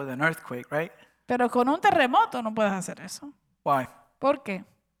do that with an earthquake, right? pero con un terremoto no puedes hacer eso. Why? ¿Por qué?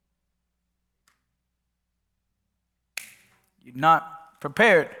 You're not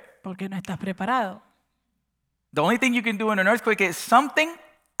prepared. Porque no estás preparado. The only thing you can do in an earthquake is something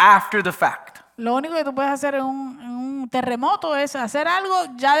after the fact. Lo único que tú puedes hacer en un terremoto es hacer algo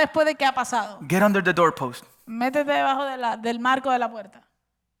ya después de que ha pasado. Get under the doorpost, Métete debajo del marco de la puerta.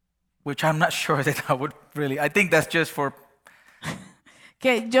 which I'm not sure that I would really. I think that's just for.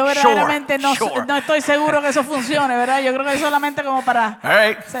 Que yo verdaderamente Sure. no estoy seguro que eso funcione, ¿verdad? Yo creo que es solamente como para All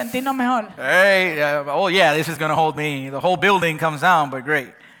right. sentirnos mejor. Hey, oh yeah, this is going to hold me. The whole building comes down, but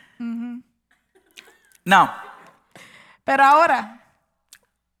great. Now, Pero ahora,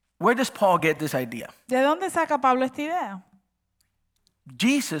 where does Paul get this idea? ¿de dónde saca Pablo esta idea?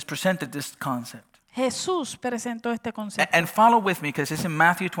 Jesus presented this concept. Jesús presentó este concepto. And follow with me because it's in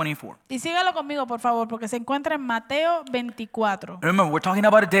Matthew 24. Y sígalo conmigo, por favor, porque se encuentra en Mateo 24. Remember, we're talking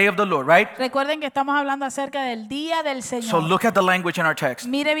about a day of the Lord, right? Recuerden que estamos hablando acerca del día del So Señor. look at the language in our text.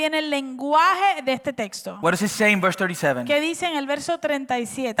 Mire bien el lenguaje de este texto. What does it say in verse 37? ¿Qué dice en el verso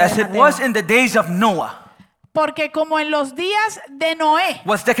 37? As de it Mateo? was in the days of Noah. Porque como en los días de Noé.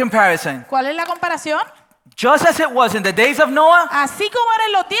 What's the comparison? ¿Cuál es la comparación? Just as it was in the days of Noah, Así como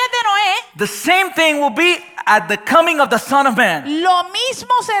eran los días de Noé, the same thing will be at the coming of the Son of Man. lo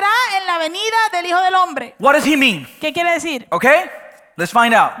mismo será en la venida del Hijo del Hombre. What does he mean? ¿Qué quiere decir? Okay? Let's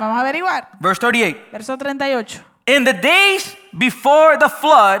find out. Vamos a averiguar. Verse 38. Verso 38. In the days before the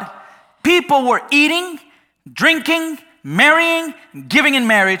flood, people were eating, drinking, marrying, giving in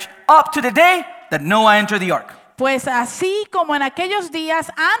marriage, up to the day that Noah entered the ark. Pues así como en aquellos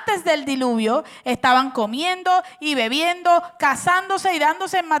días antes del diluvio, estaban comiendo y bebiendo, casándose y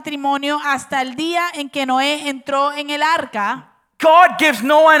dándose en matrimonio hasta el día en que Noé entró en el arca. God gives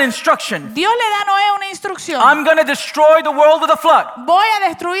Noah an instruction. Dios le da a Noé una instrucción. I'm going to destroy the world with a flood. Voy a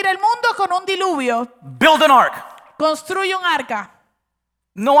destruir el mundo con un diluvio. Build an ark. Construye un arca.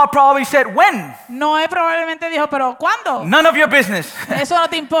 Noah probably said, when? Noé probablemente dijo, pero ¿cuándo? None of your business. Eso no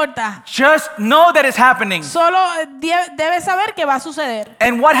te importa. Just know that it's happening. Solo debes saber que va a suceder.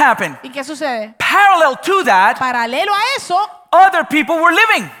 And what happened? ¿Y qué sucede? Parallel to that, Paralelo a eso, other people were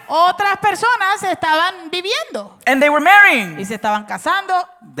living otras personas estaban viviendo and they were y marrying. se estaban casando,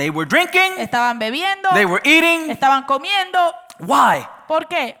 They were drinking. estaban bebiendo, They were eating. estaban comiendo. Why? ¿Por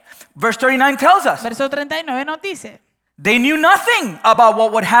qué? Verse 39 tells us. Verso 39 nos dice, They knew nothing about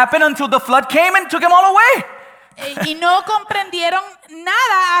what would happen until the flood came and took them all away. y no comprendieron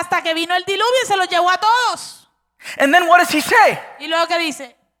nada hasta que vino el diluvio y se los llevó a todos. And then what does he say? Y luego que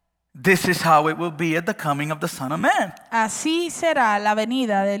dice, This is how it will be at the coming of the Son of Man. así será la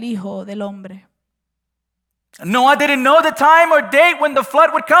venida del Hijo del Hombre. Noah didn't know the time or date when the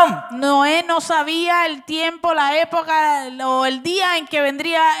flood would come. Noé no sabía el tiempo, la época o el día en que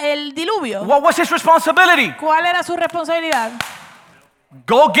vendría el diluvio. What was his responsibility? ¿Cuál era su responsabilidad?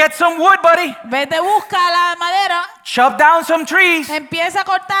 Go get some wood, buddy. Vete, busca la madera, Chop down some trees. empieza a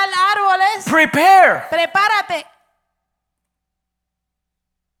cortar árboles, Prepare. prepárate.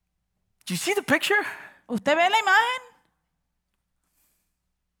 Do you see the picture? ¿Usted ve la imagen?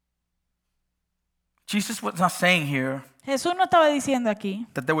 Jesus was not saying here Jesús no estaba diciendo aquí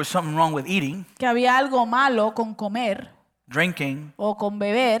that there was something wrong with eating, que había algo malo con comer drinking, o con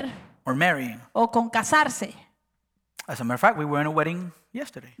beber or marrying. o con casarse. As a matter of fact, we were in a wedding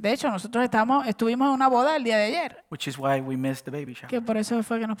yesterday, De hecho, nosotros estuvimos en una boda el día de ayer, which is why we missed the baby shower. que por eso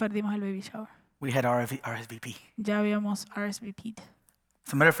fue que nos perdimos el baby shower. We had RSVP. Ya habíamos RSVP'd.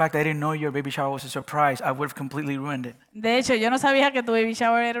 As a matter of fact, I didn't know your baby shower was a surprise. I would have completely ruined it. De hecho, yo no sabía que tu baby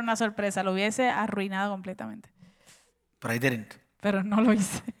shower era una sorpresa, lo hubiese arruinado completamente, But I didn't. pero no lo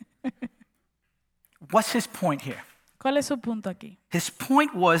hice. What's his point here? ¿Cuál es su punto aquí? His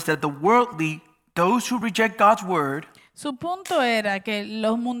point was that the worldly, those who reject God's word, Su punto era que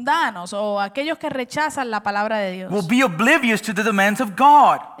los mundanos o aquellos que rechazan la palabra de Dios will be oblivious to the demands of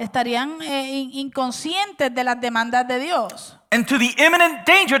God estarían inconscientes de las demandas de Dios and to the imminent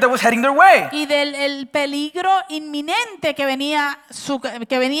danger that was heading their way. y del el peligro inminente que venía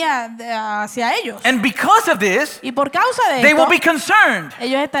hacia ellos. And because of this, Y por causa de they will esto, be concerned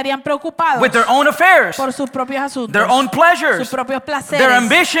ellos estarían preocupados with their own affairs, por sus propios asuntos, their own sus pleasures, propios placeres, their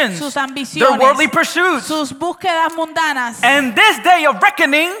ambitions, sus their ambiciones, worldly pursuits. sus búsquedas mundanas. And this day of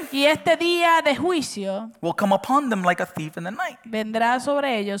reckoning Y este día de juicio will come upon them like a thief in the night. vendrá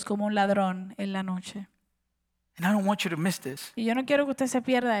sobre ellos como un ladrón en la noche. And I don't want you to miss this, Y yo no quiero que usted se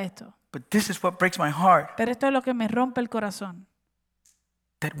pierda esto, but this is what breaks my heart, pero esto es lo que me rompe el corazón.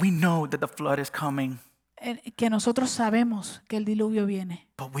 that we know that the flood is coming, Que nosotros sabemos que el diluvio viene,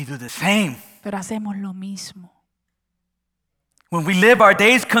 but we do the same. pero hacemos lo mismo. When we live our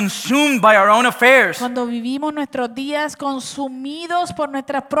days consumed by our own affairs, Cuando vivimos nuestros días consumidos por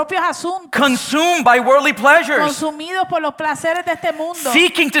nuestros propios asuntos, consumed by worldly pleasures, consumidos por los placeres de este mundo,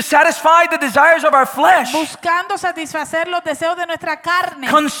 seeking to satisfy the desires of our flesh, buscando satisfacer los deseos de nuestra carne,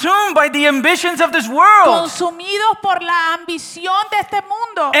 consumed by the ambitions of this world. consumidos por la ambición de este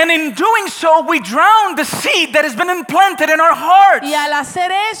mundo. And in doing so, we drown the seed that has been implanted in our hearts. Y al hacer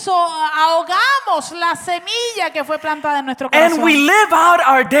eso, ahogamos la semilla que fue plantada en nuestro And corazón. we live out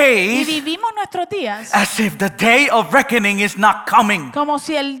our Y days vivimos nuestros días as if the day of reckoning is not coming. como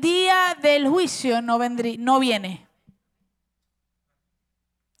si el día del juicio no viene.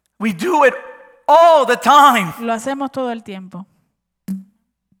 We do it all the time. Lo hacemos todo el tiempo.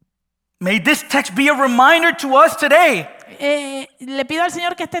 May this text be a reminder to us today Le pido al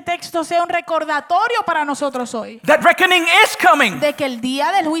Señor que este texto sea un recordatorio para nosotros hoy that reckoning is coming de que el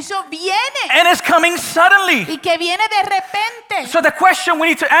día del juicio viene and is coming suddenly. y que viene de repente. So the question we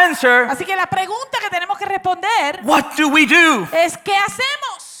need to answer, Así que la pregunta que tenemos que responder what do we do? es ¿qué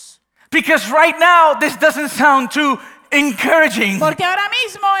hacemos? Because right now this doesn't sound too encouraging. Porque ahora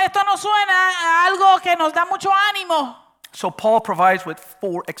mismo esto nos suena a algo que nos da mucho ánimo. So Paul provides with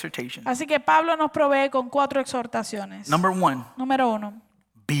 4 exhortations. Así que Pablo nos provee con 4 exhortaciones. Number 1, Número 1,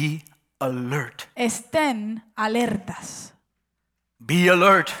 be alert. estén alertas. Be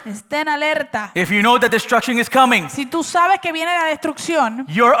alert. Estén alerta. If you know that destruction is coming, Si tú sabes que viene la destrucción,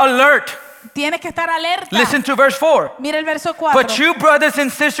 you're alert. tienes que estar alerta. Listen to verse 4. Mira el verso 4. But you, brothers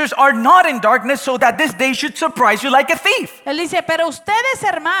and sisters, are not in darkness so that this day should surprise you like a thief. Él dice, pero ustedes,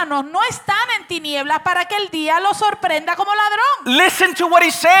 hermanos, no están en tinieblas para que el día los sorprenda como ladrón. Listen to what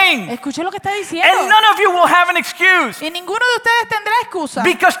he's saying. Escuche lo que está diciendo. And none of you will have an excuse. Y ninguno de ustedes tendrá excusa.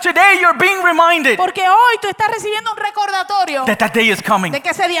 Because today you're being reminded Porque hoy tú estás recibiendo un recordatorio that that day is coming. de que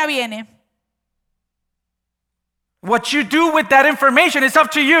ese día viene. What you do with that information is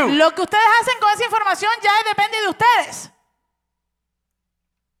up to you. Lo que ustedes hacen con esa información ya depende de ustedes.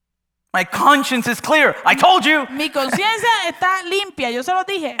 My conscience is clear. I told you. Mi conciencia está limpia, yo se lo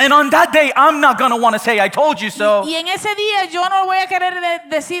dije. And on that day, I'm not going to want to say, I told you so. Y en ese día yo no voy a querer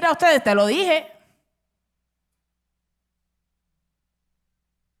decir a ustedes, te lo dije.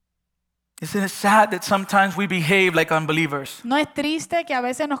 Isn't it sad that sometimes we behave like unbelievers? ¿No es triste que a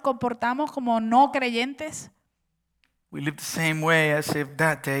veces nos comportamos como no creyentes? We live the same way as if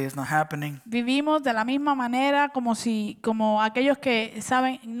that day is not happening. Vivimos de la misma manera como aquellos que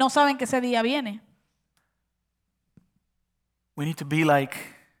no saben que ese día viene. We need to be like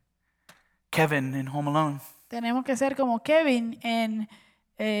Kevin in Home Alone. Tenemos que ser como Kevin en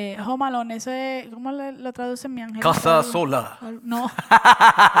Home Alone, eso es, ¿cómo lo traducen mi angelito? Casa sola. No.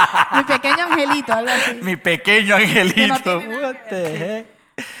 Mi pequeño angelito, algo así. Mi pequeño angelito. tiene nada What the heck?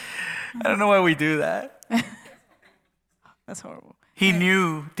 I don't know why we do that. That's horrible. He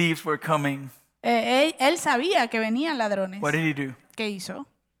knew thieves were coming. Él sabía que venían ladrones. What did he do? ¿Qué hizo?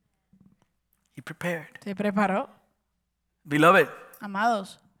 He prepared. Se preparó. Beloved,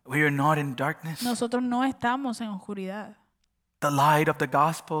 Amados, we are not in darkness. nosotros no estamos en oscuridad. The light of the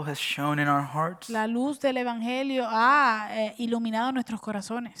gospel has shone in our hearts. La luz del evangelio ha iluminado nuestros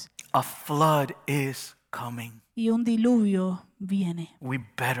corazones. A flood is coming. Y un diluvio viene. We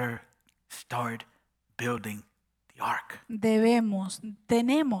better start building the ark.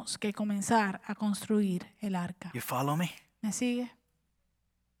 Tenemos que comenzar a construir el arca. You follow me? ¿Me sigue?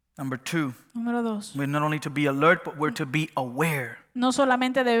 Number 2, Número 2. we're not only to be alert, but we're to be aware. No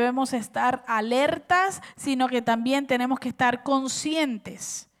solamente debemos estar alertas, sino que también tenemos que estar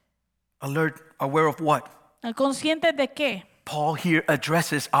conscientes. Alert, aware of what? ¿Conscientes de qué? Paul here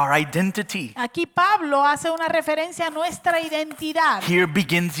addresses our identity. Aquí Pablo hace una referencia a nuestra identidad. Here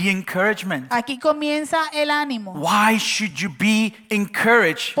begins the encouragement. Aquí comienza el ánimo. Why should you be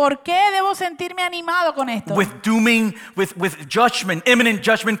encouraged ¿Por qué debo sentirme animado con esto? with dooming, with judgment, imminent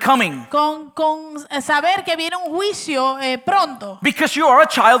judgment coming? Con saber que viene un juicio pronto. Because you are a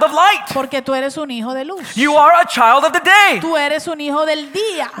child of light. Porque tú eres un hijo de luz. You are a child of the day. Tú eres un hijo del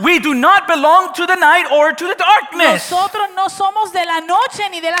día. We do not belong to the night or to the darkness. Nosotros no somos de la noche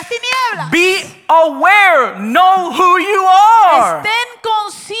ni de las tinieblas. Be aware, know who you are. Estén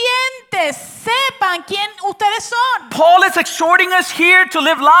conscientes, sepan quién ustedes son. Paul is exhorting us here to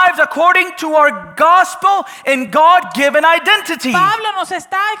live lives according to our gospel and God-given identity. Pablo nos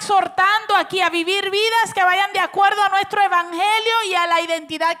está exhortando aquí a vivir vidas que vayan de acuerdo a nuestro evangelio y a la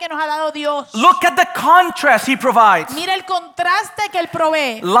identidad que nos ha dado Dios. Look at the contrast he provides. Mira el contraste que él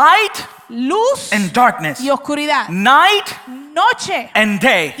provee. Light Luz and darkness. y oscuridad. Night Noche and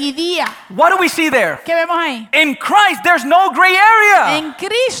day. y día. What do we see there? ¿Qué vemos ahí? In Christ, there's no gray area. En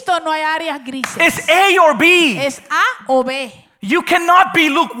Cristo no hay áreas grises. It's A or B. Es A o B. You cannot be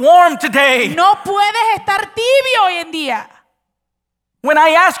lukewarm today. No puedes estar tibio hoy en día. When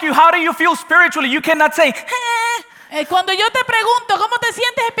I ask you, how do you feel spiritually? You cannot say, Cuando yo te pregunto cómo te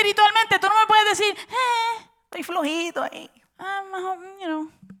sientes espiritualmente, tú no me puedes decir, estoy flojito ahí. you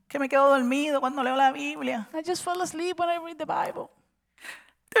know, Que me quedo dormido cuando leo la Biblia. I just fall asleep when I read the Bible.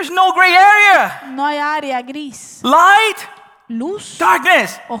 There's no gray area. No hay área gris. Light, Luz,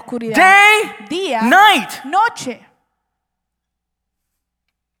 darkness, oscuridad, day, día, night. noche.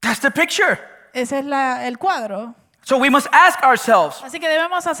 That's the picture. Ese es el cuadro. So we must ask ourselves, Así que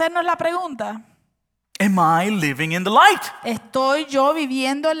debemos hacernos la pregunta, am I living in the light ¿estoy yo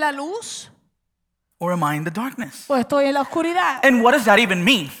viviendo en la luz or am I in the darkness? o estoy en la oscuridad? And what does that even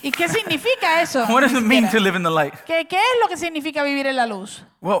mean? ¿Y qué significa eso? What does Ni it mean siquiera. to live in the light? ¿Qué es lo que significa vivir en la luz?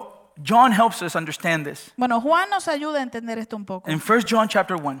 Well, John helps us understand this. Bueno, Juan nos ayuda a entender esto un poco. In 1 John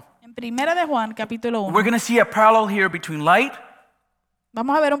chapter 1, En Primera de Juan, capítulo we're 1, going to see a parallel here between light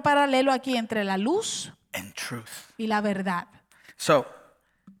vamos a ver un paralelo aquí entre la luz and truth. y la verdad. So,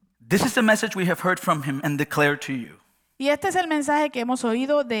 this is the message we have heard from him and declared to you. Y este es el mensaje que hemos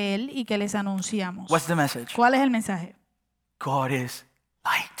oído de él y que les anunciamos. What's the message? ¿Cuál es el mensaje? God is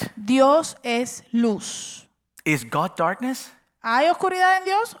light. Dios es luz. Is God darkness? ¿Hay oscuridad en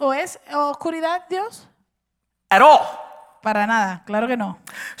Dios o es oscuridad Dios? At all. Para nada, claro que no.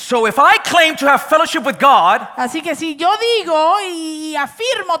 So if I claim to have fellowship with God, Así que si yo digo y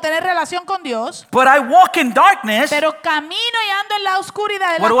afirmo tener relación con Dios, but I walk in darkness, pero camino y ando en la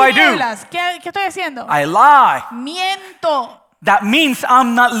oscuridad de What las do I do? tinieblas, ¿qué estoy haciendo? I lie. Miento. That means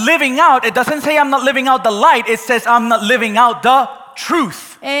I'm not living out. It doesn't say I'm not living out the light. It says I'm not living out the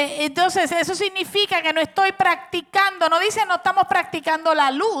truth. Entonces eso significa que no estoy practicando, no dice no estamos practicando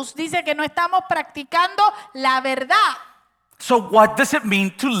la luz, dice que no estamos practicando la verdad. So what does it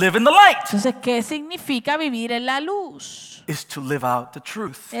mean to live in the light? Entonces, ¿qué significa vivir en la luz? Is to live out the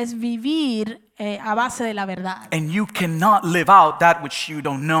truth. Es vivir a base de la verdad. And you cannot live out that which you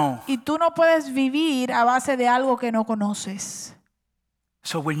don't know. Y tú no puedes vivir a base de algo que no conoces.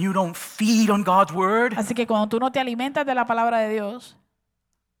 So when you don't feed on God's word, Así que cuando tú no te alimentas de la palabra de Dios,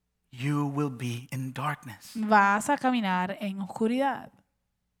 you will be in darkness. vas a caminar en oscuridad.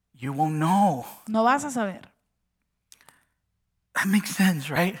 You won't know. No vas a saber. That makes sense,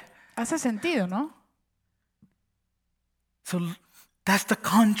 right? Hace sentido, ¿no? So that's the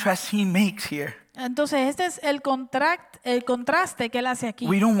contrast he makes here. Entonces, este es el contraste que él hace aquí.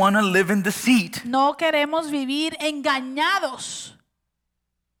 We don't want to live in deceit. No queremos vivir engañados.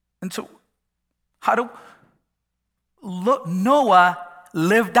 And so, how do Noah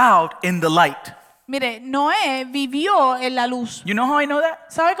lived out in the light. Mire, Noé vivió en la luz. You know how I know that?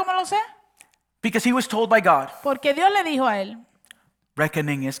 ¿Sabe cómo lo sé? Because he was told by God, Porque Dios le dijo a él,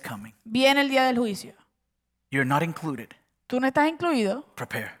 reckoning is coming. viene el día del juicio. You're not included. Tú no estás incluido,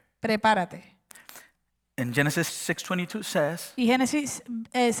 Prepare. prepárate. And Genesis 6:22 says, Y Génesis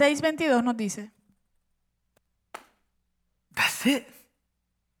 6:22 nos dice, that's it.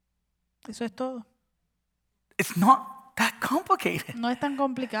 eso es todo. It's not that complicated. No es tan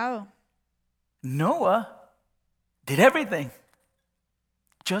complicado. Noah did everything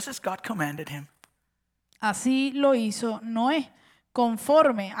just as God commanded him. Así lo hizo Noé,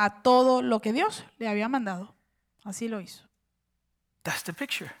 conforme a todo lo que Dios le había mandado. Así lo hizo. That's the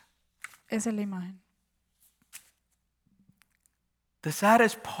picture. Esa es la imagen. The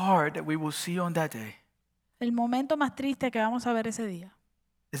saddest part that we will see on that day El momento más triste que vamos a ver ese día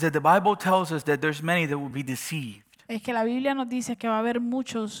is that the Bible tells us that there's many that will be deceived. es que la Biblia nos dice que va a haber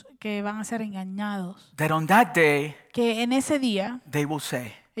muchos que van a ser engañados. That on that day, Que en ese día they will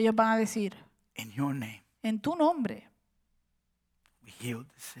say, ellos van a decir, in your name, en tu nombre we healed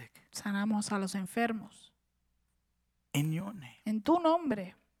the sick. sanamos a los enfermos. In your name, En tu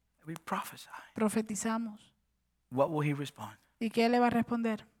nombre we prophesy. profetizamos. What will he respond? ¿Y qué le va a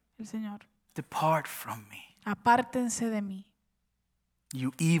responder el Señor? Depart from me, Apártense de mí,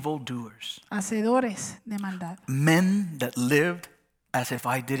 you evildoers, hacedores de maldad. men that lived as if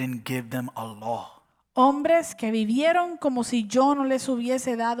I didn't give them a law. Hombres que vivieron como si yo no les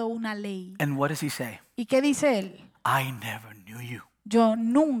hubiese dado una ley. And what does he say? ¿Y qué dice él? I never knew you. Yo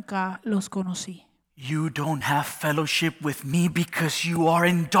nunca los conocí. You don't have fellowship with me because you are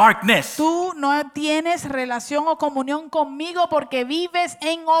in darkness. Tú no tienes relación o comunión conmigo porque vives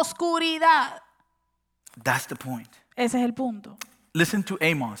en oscuridad. That's the point. Ese es el punto. Listen to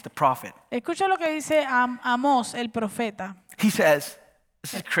Amos, the prophet. Escucha lo que dice Amós, el profeta. He says,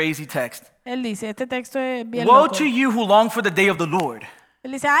 this is a crazy text. Él dice, este texto es bien Woe loco. to you who long for the day of the Lord.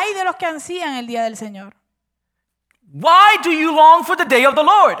 Él dice, ay de los que ansían el día del Señor. Why do you long for the day of the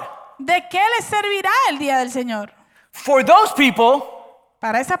Lord? ¿De qué les servirá el día del Señor? For those people,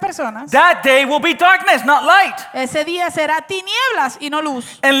 Para esas personas, that day will be darkness, not light. ese día será tinieblas y no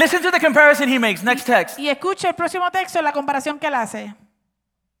luz. And listen to the comparison he makes. Next text. Y escucha el próximo texto, la comparación que él hace.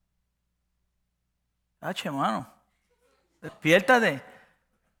 H, mano. Despiértate.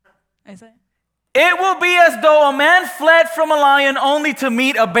 Ese. It will be as though a man fled from a lion only to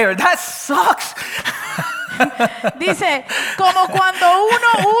meet a bear. That sucks. Dice, como cuando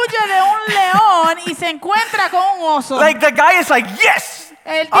uno huye de un león y se encuentra con un oso. Like the guy is like, yes,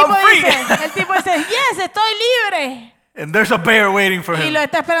 El I'm tipo free. dice, yes, estoy libre. And there's a bear waiting for Y him. lo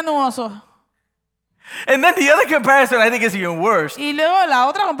está esperando un oso. And then the other comparison I think is even worse. Y luego la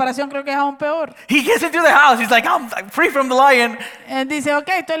otra comparación creo que es aún peor. He gets into the house. He's like, I'm free from the lion. Él dice, ok,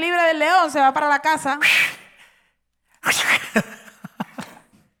 estoy libre del león, se va para la casa.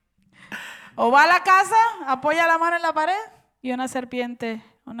 O va a la casa, apoya la mano en la pared y una serpiente,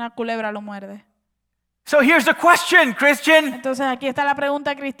 una culebra lo muerde. So here's the question, Christian. Entonces aquí está la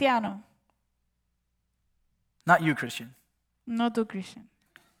pregunta, cristiano. Not you, Christian. No tú, Christian.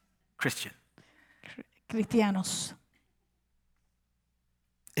 Christian. Cristianos.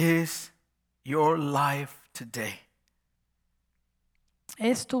 Is your life today,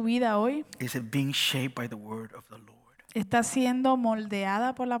 ¿Es tu vida hoy? is it being shaped by the word of the Lord? ¿Está siendo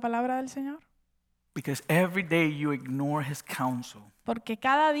moldeada por la palabra del Señor? Because every day you ignore his counsel, Porque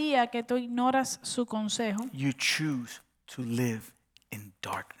cada día que tú ignoras su consejo, you choose to live in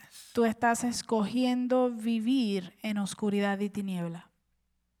darkness. tú estás escogiendo vivir en oscuridad y tiniebla.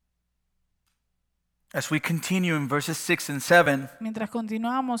 As we continue in verses 6 and 7, Mientras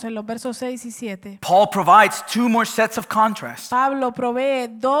continuamos en los versos 6 y 7, Paul provides two more sets of contrasts. Pablo provee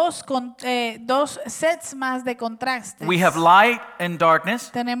dos sets más de contrastes. We have light and darkness.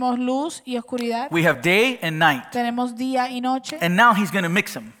 Tenemos luz y oscuridad. We have day and night. Tenemos día y noche. And now he's going to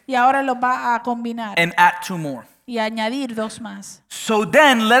mix them Y ahora los va a combinar and add two more. y añadir dos más. So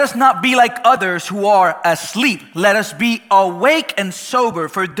then, let us not be like others who are asleep. Let us be awake and sober.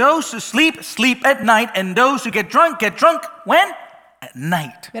 For those who sleep, sleep at night. And those who get drunk, when? At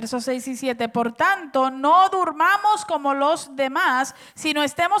night. Versos 6 y 7. Por tanto, no durmamos como los demás, sino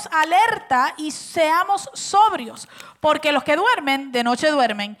estemos alerta y seamos sobrios. Porque los que duermen, de noche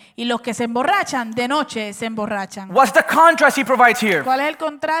duermen. Y los que se emborrachan, de noche se emborrachan. What's the contrast he provides here? ¿Cuál es el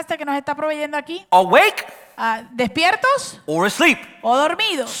contraste que nos está proveyendo aquí? Awake ¿Despiertos or asleep? o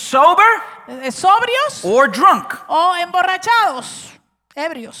dormidos? Sober ¿Sobrios or drunk? o emborrachados?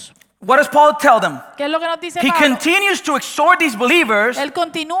 Ebrios. What does Paul tell them? ¿Qué es lo que nos dice He Pablo? continues to exhort these believers Él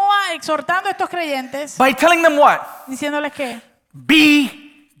continúa exhortando a estos creyentes, by telling them what? diciéndoles que Be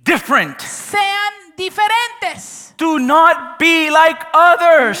different. Sean diferentes. Do not be like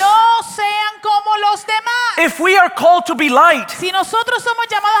others. No sean como los demás. If we are called to be light, Si nosotros somos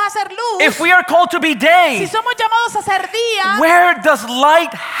llamados a ser luz, if we are called to be si day, somos llamados a ser día, where does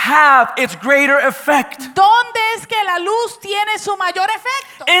light have its greater effect? ¿dónde es que la luz tiene su mayor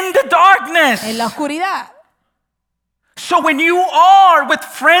efecto? In the darkness. En la oscuridad. So when you are with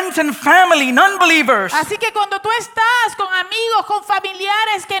friends and family, non-believers, Así que cuando tú estás con amigos, con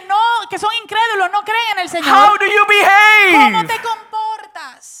familiares que son incrédulos, no creen en el how Señor, do you ¿cómo behave? te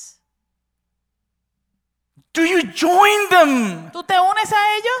comportas? Do you join them? ¿Tú te unes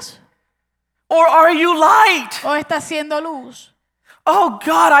a ellos Or are you light? o estás siendo luz? Oh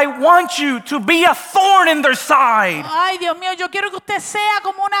God, I want you to be a thorn in their side. Ay, Dios mío, yo quiero que usted sea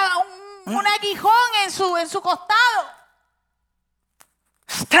como un aguijón en su costado.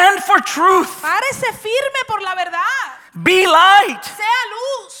 Stand for truth. Párese firme por la verdad. Be light. Sea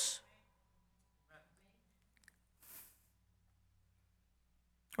luz.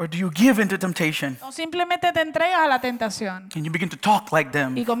 Or do you give into temptation? O simplemente te entregas a la tentación And you begin to talk like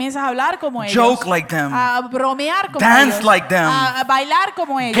them, y comienzas a hablar como ellos, joke like them, a bromear como dance ellos, like them, a bailar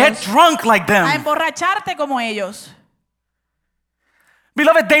como get ellos, drunk like a them. emborracharte como ellos.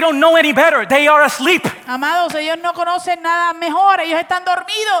 Beloved, they don't know any better. They are asleep. Amados, ellos no conocen nada mejor, ellos están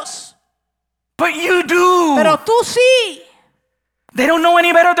dormidos. But you do. Pero tú sí. They don't know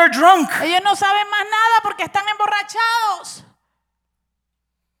any better. They're drunk. Ellos no saben más nada porque están emborrachados.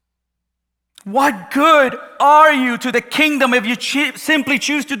 What good are you to the kingdom if you simply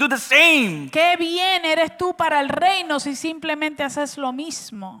choose to do the same? Qué bien eres tú para el reino si simplemente haces lo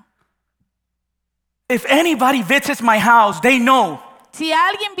mismo. If anybody visits my house, they know Si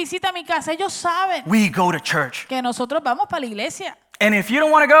alguien visita mi casa, ellos saben we go to church. que nosotros vamos para la iglesia. And if you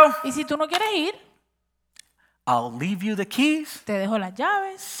don't want to go, Y si tú no quieres ir, I'll leave you the keys. te dejo las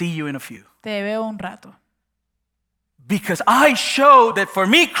llaves, See you in a few. te veo un rato. Because I show that for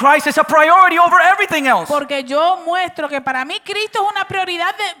me, Christ is a priority over everything else. Porque yo muestro que para mí Cristo es una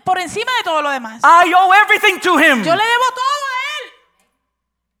prioridad por encima de todo lo demás. I owe everything to Him. Yo le debo todo a Él.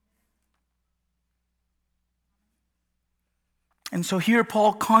 And so here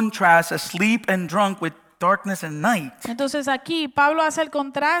Paul contrasts asleep and drunk with darkness and night. Entonces aquí Pablo hace el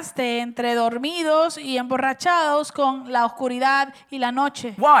contraste entre dormidos y emborrachados con la oscuridad y la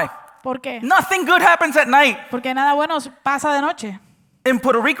noche. Why? ¿Por qué? Nothing good happens at night. Porque nada bueno pasa de noche. In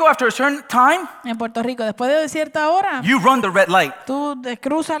Puerto Rico, after a certain time, En Puerto Rico, después de cierta hora, you run the red light. tú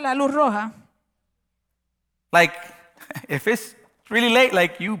cruzas la luz roja. Like, if it's really late,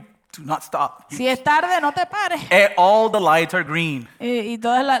 like you do not stop. Si es tarde, no te pares. All the lights are green. Y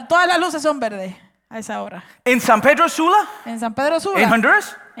todas las luces son verdes a esa hora. In San Pedro Sula, En San Pedro in Sula,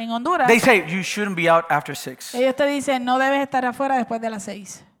 Honduras, en Honduras, they say you shouldn't be out after 6. ellos te dicen no debes estar afuera después de las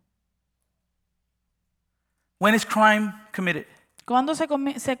 6. When is crime committed? ¿Cuándo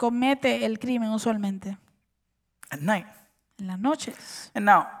se comete el crimen usualmente? At night. En las noches. And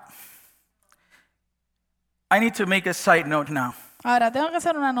now, I need to make a side note now. Ahora, tengo que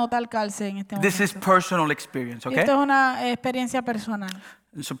hacer una nota al calce en este This is momento. personal experience, Y okay? esto es una experiencia personal.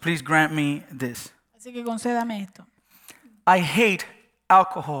 So please grant me this. Así que concédame esto. I hate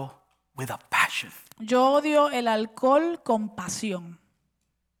alcohol with a passion. Yo odio el alcohol con pasión.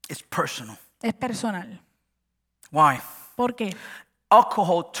 It's personal. Es personal. Why? ¿Por qué?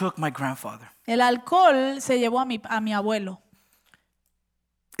 Alcohol took my grandfather. El alcohol se llevó a mi abuelo.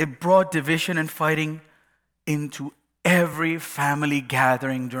 It brought division and fighting into every family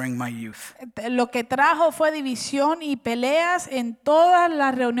gathering during my youth. Lo que trajo fue división y peleas en todas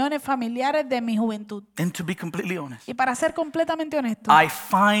las reuniones familiares de mi juventud. And to be completely honest, Y para ser completamente honesto, I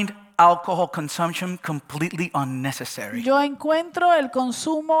find alcohol consumption completely unnecessary. yo encuentro el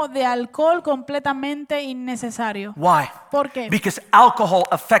consumo de alcohol completamente innecesario. Why? ¿Por qué? Because alcohol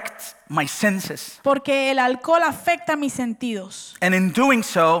affects my senses. Porque el alcohol afecta mis sentidos. And in doing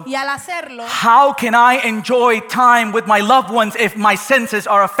so, Y al hacerlo, how can I enjoy time with my loved ones if my senses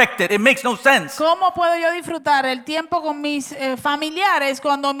are affected? It makes no sense. ¿cómo puedo yo disfrutar el tiempo con mis familiares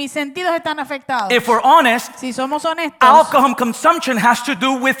cuando mis sentidos están afectados? If we're honest, Si somos honestos, alcohol consumption has to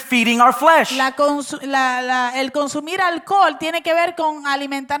do with feeding our flesh. el consumir alcohol tiene que ver con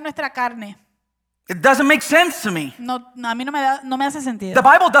alimentar nuestra carne. It doesn't make sense to me. No, a mí no me hace sentido. The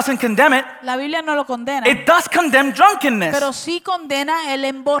Bible doesn't condemn it. La Biblia no lo condena, It does condemn drunkenness. pero sí condena el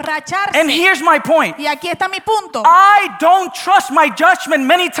emborracharse. And here's my point. Y aquí está mi punto. I don't trust my judgment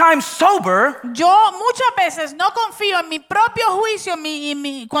many times sober. Yo muchas veces no confío en mi propio juicio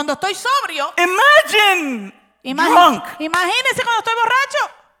cuando estoy sobrio. Imagine drunk. Imagínense cuando estoy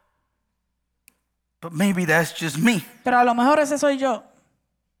borracho. But maybe that's just me. Pero a lo mejor ese soy yo.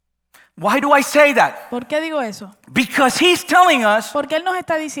 Why do I say that? ¿Por qué digo eso? Because he's telling us Porque Él nos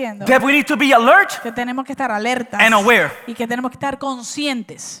está diciendo that we need to be alert que tenemos que estar alertas and aware. y que tenemos que estar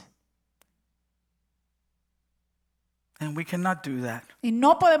conscientes. And we cannot do that Y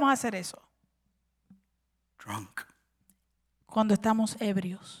no podemos hacer eso drunk cuando estamos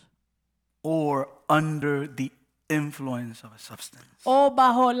ebrios or under the influence of a substance. o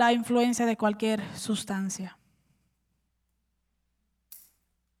bajo la influencia de cualquier sustancia.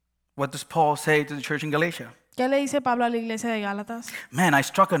 What does Paul say to the church in Galatia? ¿Qué le dice Pablo a la iglesia de Gálatas? Man, I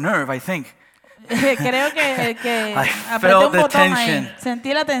struck a nerve, I think. Creo que I apreté un felt the botón ahí. tension.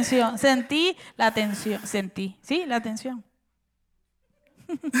 Sentí la tensión. Sentí la tensión. Sí, la tensión.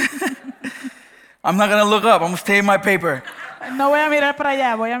 I'm not going to look up. I'm going to stay in my paper. No voy a mirar para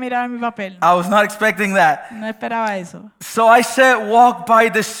allá, voy a mirar mi papel. I was not expecting that. No esperaba eso. So I said, walk by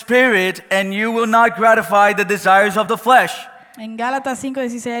the Spirit, and you will not gratify the desires of the flesh. En Gálatas 5,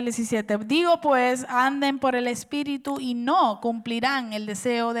 16 al 17. Digo pues, anden por el Espíritu y no cumplirán el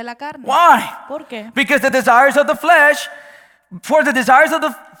deseo de la carne. Why? ¿Por qué? Because the desires of the flesh, for the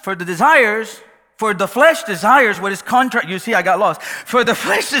flesh desires what is contrary. You see, I got lost. For the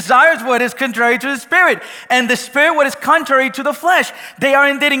flesh desires what is contrary to the Spirit, and the Spirit what is contrary to the flesh. They are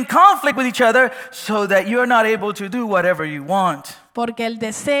indeed in conflict with each other, so that you are not able to do whatever you want. Porque el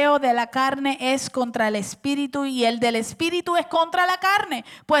deseo de la carne es contra el Espíritu y el del Espíritu es contra la carne.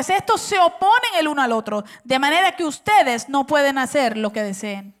 Pues estos se oponen el uno al otro, de manera que ustedes no pueden hacer lo que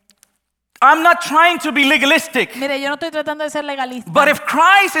deseen. I'm not trying to be legalistic. Mire, yo no estoy tratando de ser legalista. But if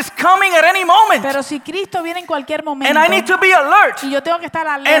Christ is coming at any moment, Pero si Cristo viene en cualquier momento, and I need to be alert, y yo tengo que estar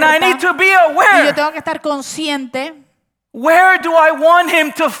and alerta, I need to be y yo aware, tengo que estar consciente, where do I want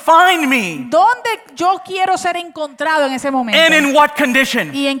him to find me? ¿dónde yo quiero ser encontrado en ese momento? And in what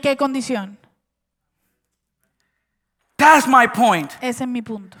condition? ¿Y en qué condición? That's my point. Ese es mi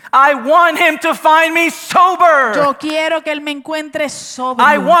punto. I want him to find me sober. Yo quiero que Él me encuentre I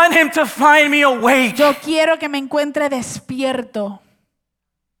sobrio. want him to find me awake, Yo quiero que me encuentre despierto,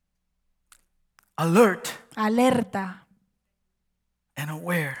 alert, alerta and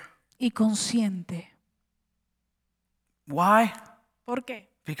aware. y consciente. Why? ¿Por qué?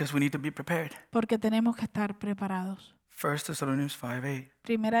 Because we need to be prepared. Porque tenemos que estar preparados. 1 Thessalonians 5:8.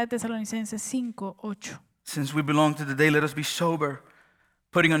 Primera de Tesalonicenses 5, 8. Since we belong to the day, let us be sober,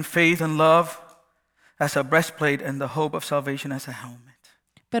 putting on faith and love as a breastplate and the hope of salvation as a helmet.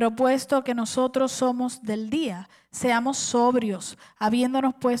 Pero puesto que nosotros somos del día, seamos sobrios,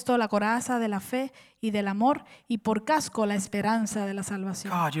 habiéndonos puesto la coraza de la fe y del amor y por casco la esperanza de la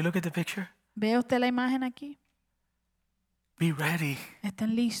salvación. God, you look at the picture? ¿Ve usted la imagen aquí? Be ready.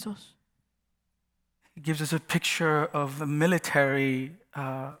 Estén listos. It gives us a picture of the military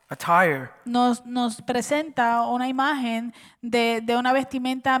attire. Nos presenta una imagen de una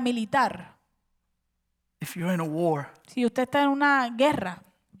vestimenta militar. If you're in a war, Si usted está en una guerra,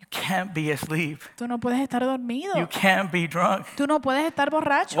 you can't be asleep. tú no puedes estar dormido. You can't be drunk. Tú no puedes estar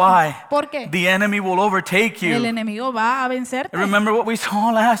borracho. Why? ¿Por qué? The enemy will overtake El you. enemigo va a vencerte. Remember what we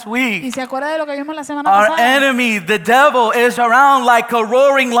saw last Y week? se acuerda de lo que vimos la semana Our pasada. enemy, the devil, is around like a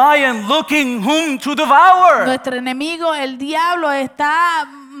roaring lion looking whom to devour. Nuestro enemigo, el diablo, está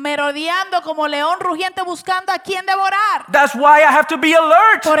merodeando como león rugiente buscando a quien devorar. That's why I have to be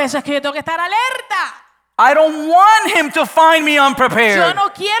alert. Por eso es que yo tengo que estar alerta. I don't want him to find me Yo unprepared.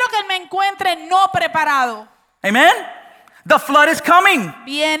 no quiero que él me encuentre no preparado. Amen? The flood is coming.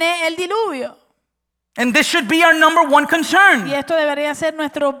 Viene el diluvio. And this should be our number one concern. Y esto debería ser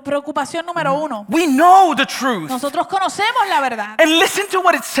nuestra preocupación número uno. We know the truth. Nosotros conocemos la verdad. And listen to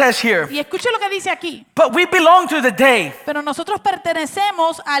what it says here. Y escuche lo que dice aquí. But we belong to the day. Pero nosotros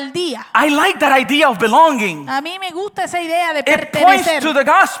pertenecemos al día. I like that idea of belonging. A mí me gusta esa idea de It points pertenecer. to the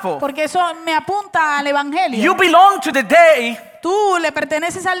gospel. Porque eso me apunta al evangelio. You belong to the day Tú le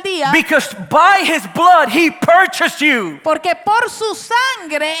perteneces al día. because by his blood he purchased you. Porque por su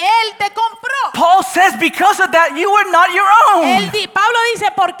sangre Él te compró. Paul says because of that you are not your own. Pablo dice,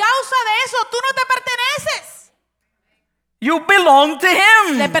 por causa de eso tú no te perteneces. You belong to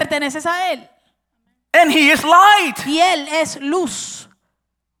Le him. perteneces a Él. And he is light. Y Él es luz.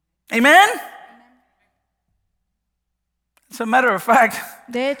 Amen? As a matter of fact,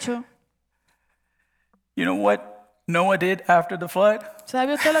 De hecho, you know what Noah did after the flood?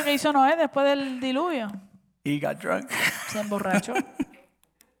 ¿sabe usted lo que hizo Noé después del diluvio? He got drunk. Se emborrachó.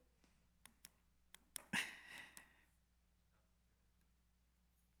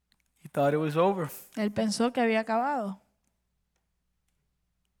 He thought it was over. Él pensó que había acabado.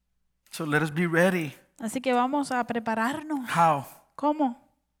 So let us be ready. Así que vamos a prepararnos. How? ¿Cómo?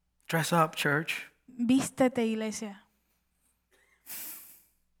 Dress up, church. Vístete, iglesia.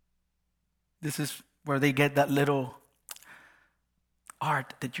 This is where they get that little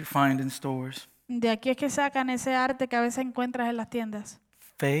art that you find in stores. De aquí es que sacan ese arte que a veces encuentras en las tiendas.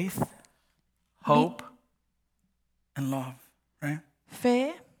 Faith, hope, and love, right?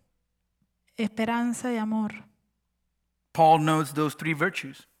 Fe, esperanza y amor. Paul knows those three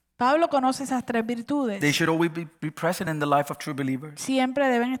virtues. Pablo conoce esas 3 They virtudes. should always be present in the life of true believers. Siempre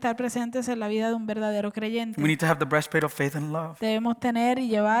deben estar presentes en la vida de un verdadero creyente. We need to have the breastplate of faith and love, Debemos tener y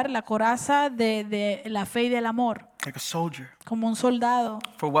llevar la coraza de la fe y del amor, like a soldier. como un soldado.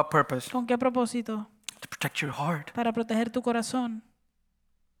 For what purpose? ¿Con qué propósito? To protect your heart. Para proteger tu corazón.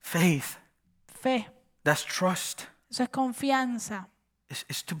 Faith, Fe, that's trust. eso es confianza.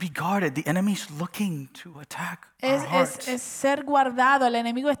 Is to be guarded. The enemy is looking to attack our Es hearts. ser guardado. El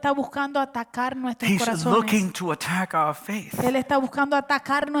enemigo está buscando atacar nuestros He's corazones. looking to attack our faith. Él está buscando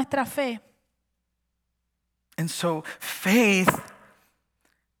atacar nuestra fe. And so faith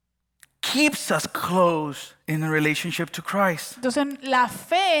keeps us close in a relationship to Christ. Entonces la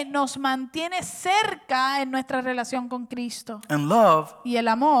fe nos mantiene cerca en nuestra relación con Cristo. And love Y el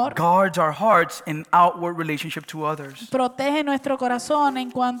amor guards our hearts in outward relationship to others. protege nuestro corazón en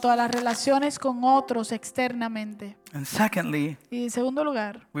cuanto a las relaciones con otros externamente. And secondly, Y en segundo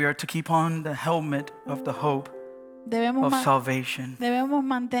lugar, we are to keep on the helmet of the hope debemos, of salvation. debemos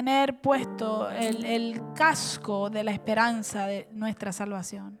mantener puesto el casco de la esperanza de nuestra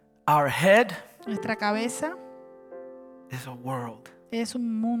salvación. Our head Nuestra cabeza is a world, es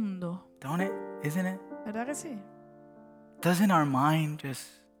un mundo, don't it? Isn't it? ¿verdad que sí? Doesn't our mind just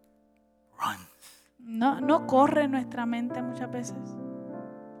run? No corre en nuestra mente muchas veces.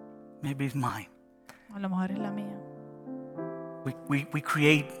 Maybe it's mine. A lo mejor es la mía. We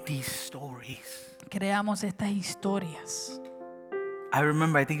create these stories. Creamos estas historias. I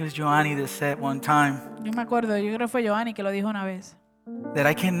remember, I think it was Giovanni that said one time Yo me acuerdo, yo creo que fue Giovanni que lo dijo una vez. that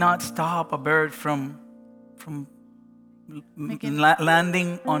I cannot stop a bird from Making-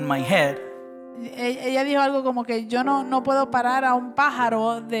 landing on my head, Ella dijo algo como que yo no puedo parar a un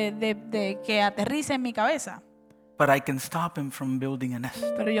pájaro de que aterrice en mi cabeza, but I can stop him from building a nest.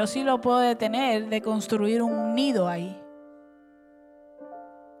 pero yo sí lo puedo detener de construir un nido ahí.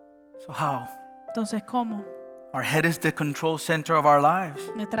 So how? Entonces, ¿cómo? Our head is the control center of our lives.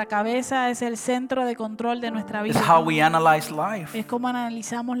 Nuestra cabeza es el centro de control de nuestra It's vida. how we analyze life. Es como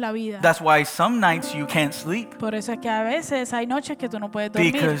analizamos la vida. That's why some nights you can't sleep, Por eso es que a veces hay noches que tú no puedes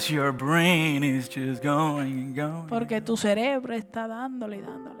dormir because your brain is just going and going. porque tu cerebro está dándole y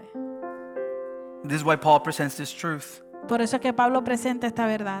dándole. This is why Paul presents this truth. Por eso es que Pablo presenta esta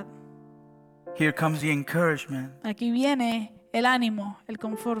verdad. Here comes the encouragement. Aquí viene el ánimo, el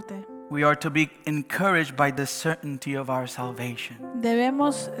conforte. We are to be encouraged by the certainty of our salvation.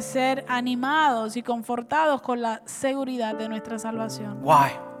 Debemos ser animados y confortados con la seguridad de nuestra salvación.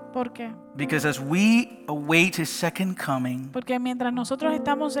 Why? ¿Por qué? Because as we await his second coming, Porque mientras nosotros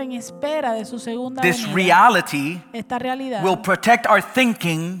estamos en espera de su segunda this venida, reality esta realidad will protect our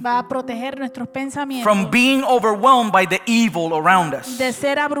thinking va a proteger nuestros pensamientos from being overwhelmed by the evil around us. de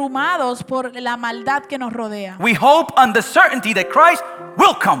ser abrumados por la maldad que nos rodea. We hope on the certainty that Christ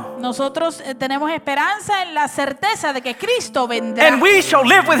will come, Nosotros tenemos esperanza en la certeza de que Cristo vendrá and we shall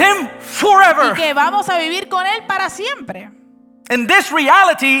live with him y forever. que vamos a vivir con Él para siempre. And this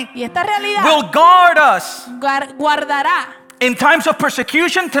reality Y esta realidad will guard us guardará, in times of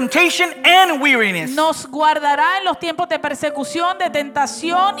persecution, temptation, and weariness. nos guardará en los tiempos de persecución, de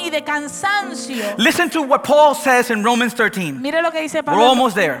tentación y de cansancio. Listen to what Paul says in Romans 13. Mire lo que dice Pablo. We're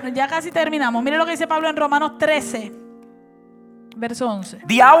almost there. Ya casi terminamos. Mire lo que dice Pablo en Romanos 13, verso 11.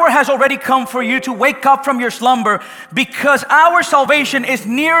 The hour has already come for you to wake up from your slumber, because our salvation is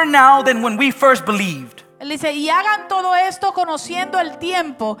nearer now than when we first believed. Él dice, y hagan todo esto conociendo el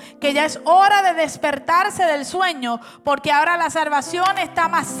tiempo, que ya es hora de despertarse del sueño, porque ahora la salvación está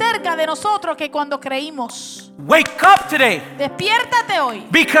más cerca de nosotros que cuando creímos. Wake up today, Despiértate hoy,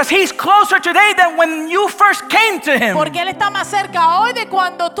 because he's closer today than when you first came to him. porque Él está más cerca hoy de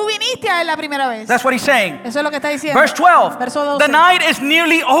cuando tú viniste a Él la primera vez. That's what he's saying. Eso es lo que está diciendo. Verse 12. Verso 12. The night is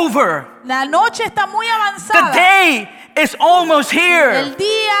nearly over. La noche está muy The avanzada. day is almost here. El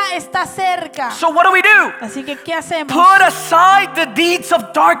día está cerca. So what do we do? Así que, ¿qué hacemos? Put aside the deeds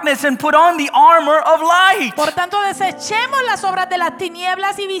of darkness and put on the armor of light. Por tanto, desechemos las obras de las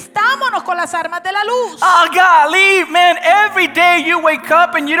tinieblas y vistámonos con las armas de la luz. Oh, golly, man, every day you wake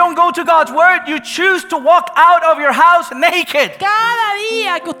up and you don't go to God's word, you choose to walk out of your house naked. Cada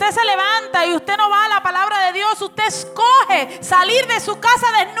día que usted se levanta y usted no va a la palabra de Dios, usted escoge salir de su casa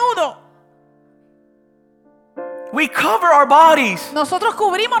desnudo. We cover our bodies, Nosotros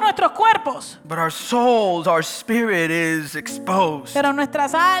cubrimos nuestros cuerpos, but our souls, our spirit is exposed. pero nuestra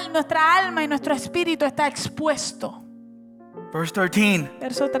alma y nuestro espíritu está expuesto. Verse 13.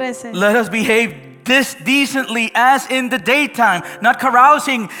 Verso 13. Let us behave decently as in the daytime, not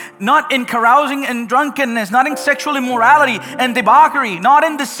in carousing and drunkenness, not in sexual immorality and debauchery, not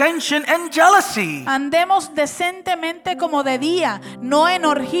in dissension and jealousy. Andemos decentemente como de día, no en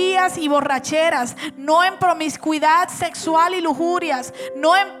orgías y borracheras, no en promiscuidad sexual y lujurias,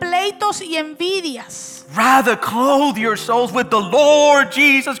 no en pleitos y envidias. Rather, clothe your souls with the Lord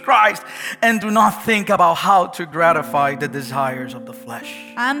Jesus Christ and do not think about how to gratify the desires of the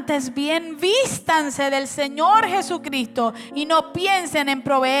flesh. Antes bien, vístanse del Señor Jesucristo y no piensen en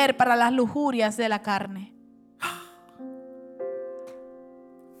proveer para las lujurias de la carne.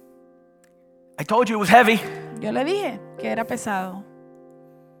 I told you it was heavy. Yo le dije que era pesado,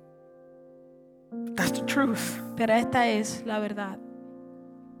 That's the truth. pero esta es la verdad.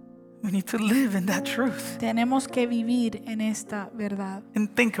 We need to live in that truth Tenemos que vivir en esta verdad.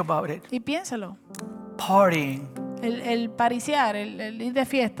 and think about it. Y piénsalo, Partying, el pariciar, el ir de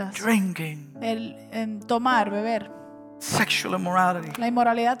fiestas, drinking, el tomar, beber, sexual immorality. la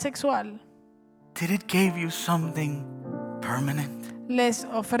inmoralidad sexual. Did it give you something permanent? ¿Les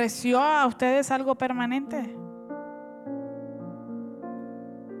ofreció a ustedes algo permanente?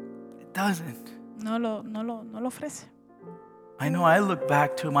 It doesn't. No lo ofrece. I know I look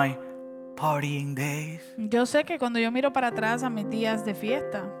back to my partying days. Yo sé que cuando yo miro para atrás a mis días de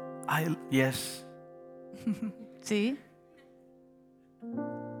fiesta, Yes, sí,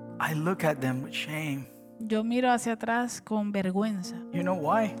 I look at them with shame. yo miro hacia atrás con vergüenza. You know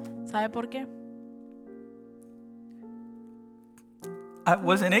why? ¿Sabe por qué? I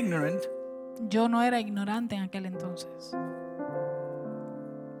wasn't ignorant. Yo no era ignorante en aquel entonces.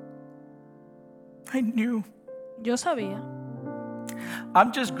 I knew. Yo sabía.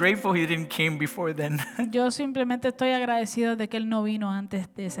 I'm just grateful he didn't came before then. Yo simplemente estoy agradecido de que Él no vino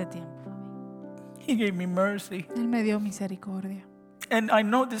antes de ese tiempo. He gave me mercy. Él me dio misericordia. And I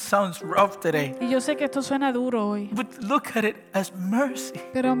know this sounds rough today, Y yo sé que esto suena duro hoy, but look at it as mercy.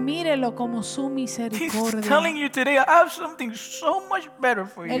 pero mírelo como su He's misericordia. telling you today, I have something so much better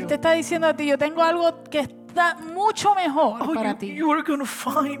for Él you. te está diciendo a ti, yo tengo algo que está mucho mejor Oh, para ti. you are going to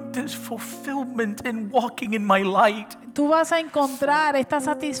find this fulfillment in walking in my light. Tú vas a encontrar esta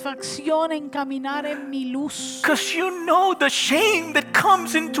satisfacción en caminar en mi luz. Because you know the shame that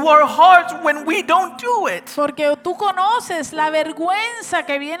comes into our hearts when we don't do it. Porque tú conoces la vergüenza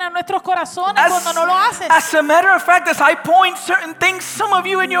que viene a nuestros corazones cuando no lo haces. As a matter of fact, as I point certain things, some of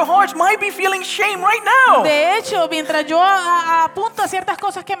you in your hearts might be feeling shame right now. De hecho, mientras yo apunto a ciertas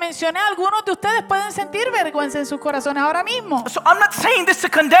cosas que mencioné, algunos de ustedes pueden sentir vergüenza en sus corazones ahora mismo. So I'm not saying this to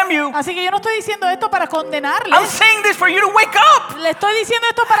condemn you. Así que yo no estoy diciendo esto para I'm condenarles. saying this for you to wake up. Le estoy diciendo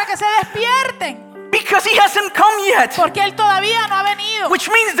esto para que se despierten. Because he hasn't come yet. Porque Él todavía no ha venido. Which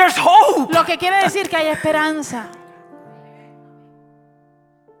means there's hope. Lo que quiere decir que hay esperanza.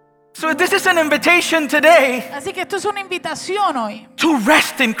 So this is an invitation today Así que esto es una invitación hoy to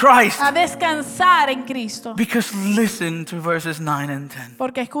rest in Christ. a descansar en Cristo. Because listen to verses 9 and 10.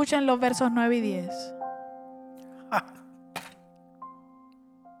 Porque escuchen los versos 9 y 10.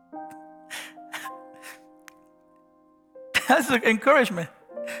 That's an encouragement.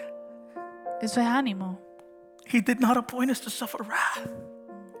 Eso es ánimo. He did not appoint us to suffer wrath,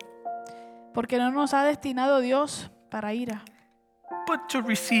 Porque no nos ha destinado Dios para ira, but to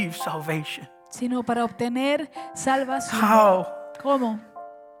receive salvation. sino para obtener salvación. How? ¿Cómo?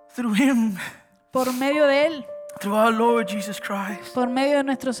 Through him, Por medio de Él, through our Lord Jesus Christ. por medio de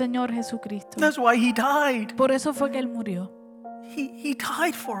nuestro Señor Jesucristo. That's why he died. Por eso fue que Él murió. He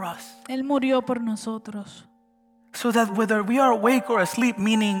died for us. Él murió por nosotros. So that whether we are awake or asleep,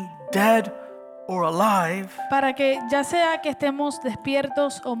 meaning dead or alive, Para que ya sea que estemos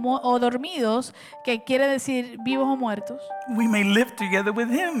despiertos o dormidos, que quiere decir vivos o muertos, we may live together with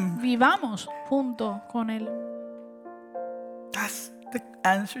him. vivamos junto con Él. That's the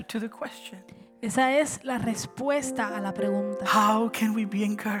answer to the question. Esa es la respuesta a la pregunta. How can we be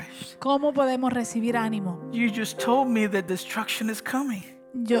encouraged? ¿Cómo podemos recibir ánimo? You just told me that destruction is coming.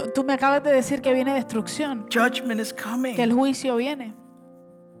 Tú me acabas de decir que viene destrucción, Judgment is que coming. el juicio viene.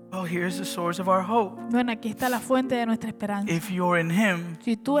 Oh, here's the source of our hope. Bueno, aquí está la fuente de nuestra esperanza. If you're in him,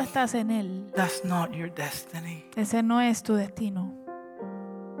 Si tú estás en Él, that's not your destiny. ese no es tu destino.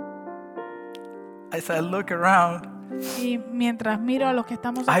 As I look around, Y mientras miro a los que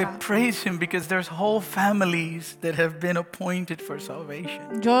estamos I acá, praise Him because there's whole families that have been appointed for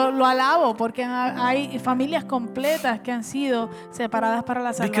salvation. yo lo alabo porque hay familias completas que han sido separadas para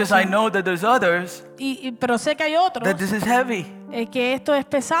la Because I salvación. know that there's others Pero sé que hay otros that this is heavy. que esto es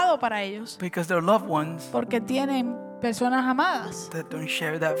pesado para ellos Because their loved ones porque tienen personas amadas that don't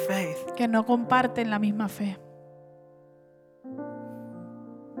share that faith. que no comparten la misma fe.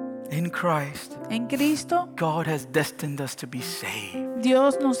 In Christ, En Cristo, God has destined us to be saved.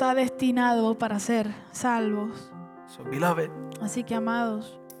 Dios nos ha destinado para ser salvos. So, beloved, Así que,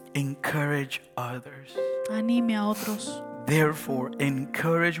 amados, encourage others. anime a otros. Therefore,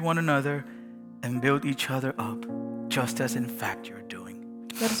 encourage one another and build each other up, just as in fact you're doing.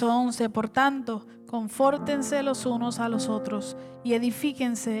 Verso 11. Por tanto, confórtense los unos a los otros y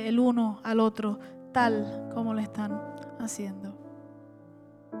edifíquense el uno al otro, tal como lo están haciendo.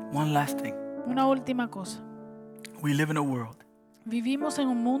 One last thing. Una última cosa. We live in a world Vivimos en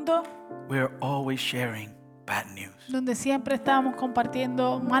un mundo where we're always sharing bad news. donde siempre estamos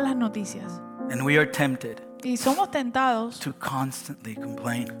compartiendo malas noticias. And we are tempted Y somos tentados to constantly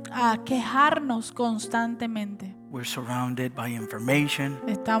complain. a quejarnos constantemente. We're surrounded by information,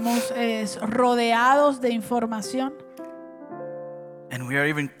 Estamos rodeados de información and we are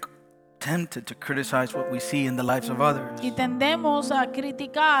even tempted to criticize what we see in the lives of others. y tendemos a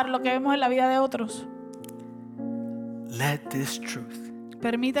criticar lo que vemos en la vida de otros. Let this truth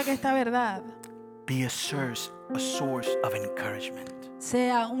Permita que esta verdad be a source of encouragement.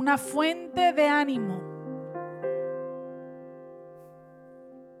 sea una fuente de ánimo.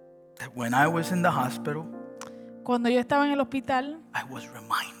 That when I was in the hospital, Cuando yo estaba en el hospital, I was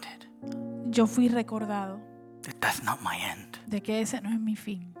reminded yo fui recordado that that's not my end, de que ese no es mi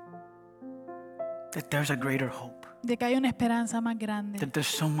fin, that there's a greater hope, de que hay una esperanza más grande, that there's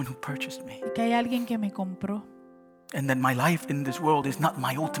someone who purchased me, de que hay alguien que me compró and that my life in this world is not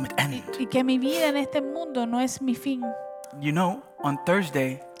my ultimate end. y que mi vida en este mundo no es mi fin. You know, on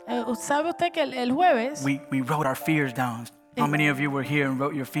Thursday, ¿Sabe usted que el jueves, we wrote our fears down. How many of you were here and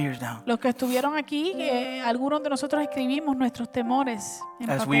wrote your fears down? los que estuvieron aquí, algunos de nosotros escribimos nuestros temores en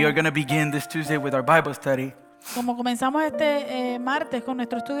As we are papel? going to begin this Tuesday with our Bible study, Como comenzamos este martes con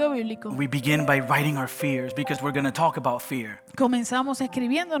nuestro estudio bíblico, we begin by writing our fears because we're going to talk about fear. comenzamos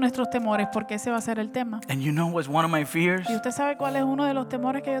escribiendo nuestros temores porque ese va a ser el tema. And you know what's one of my fears? ¿Y usted sabe cuál es uno de los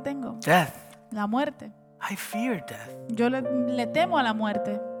temores que yo tengo? Death. La muerte. I fear death, Yo le temo a la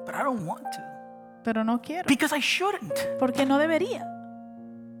muerte, but I don't want to pero no quiero, because I shouldn't. porque no debería.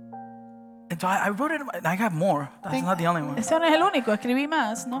 And so I wrote it, and I got more. That's not the only one. Ese no es el único, escribí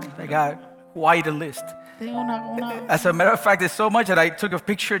más, ¿no? I got quite a list. Tengo una As a matter of fact, it's so much that I took a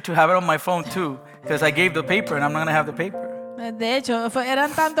picture to have it on my phone too, because I gave the paper and I'm not going to have the paper. De hecho,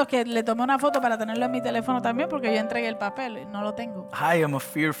 eran tantos que le tomé una foto para tenerlo en mi teléfono también porque yo entregué el papel y no lo tengo. I am a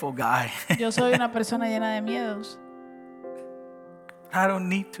fearful guy. Yo soy una persona llena de miedos, I don't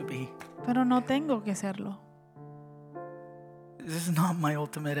need to be. pero no tengo que serlo. This is not my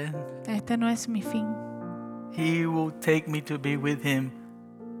ultimate end. Este no es mi fin. He will take me to be with him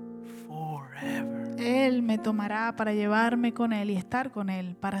forever. Él me tomará para llevarme con Él y estar con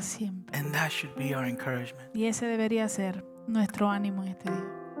Él para siempre. And that should be our encouragement. Y ese debería ser nuestro ánimo en este día.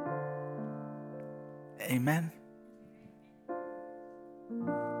 Amen.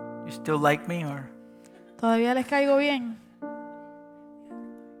 You still like me, or? ¿Todavía les caigo bien?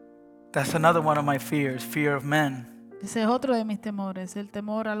 That's another one of my fears, fear of men. Ese es otro de mis temores, el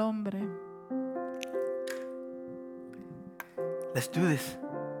temor al hombre. Let's do this.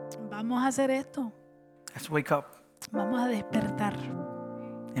 Vamos a hacer esto. Let's wake up. Vamos a despertar.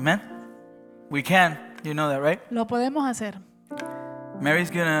 Amen. We can. You know that, right? Lo podemos hacer.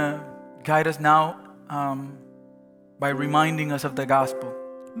 Mary's gonna guide us now by reminding us of the gospel.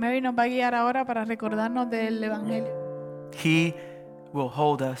 Mary nos va a guiar ahora para recordarnos del Evangelio. He will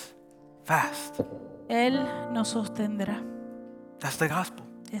hold us fast. Él nos sostendrá. That's the gospel.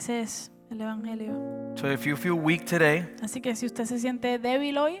 Ese es el Evangelio. So if you feel weak today, Así que si usted se siente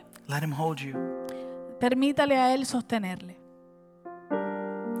débil hoy, let him hold you. permítale a Él sostenerle.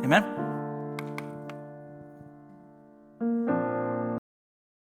 Amen.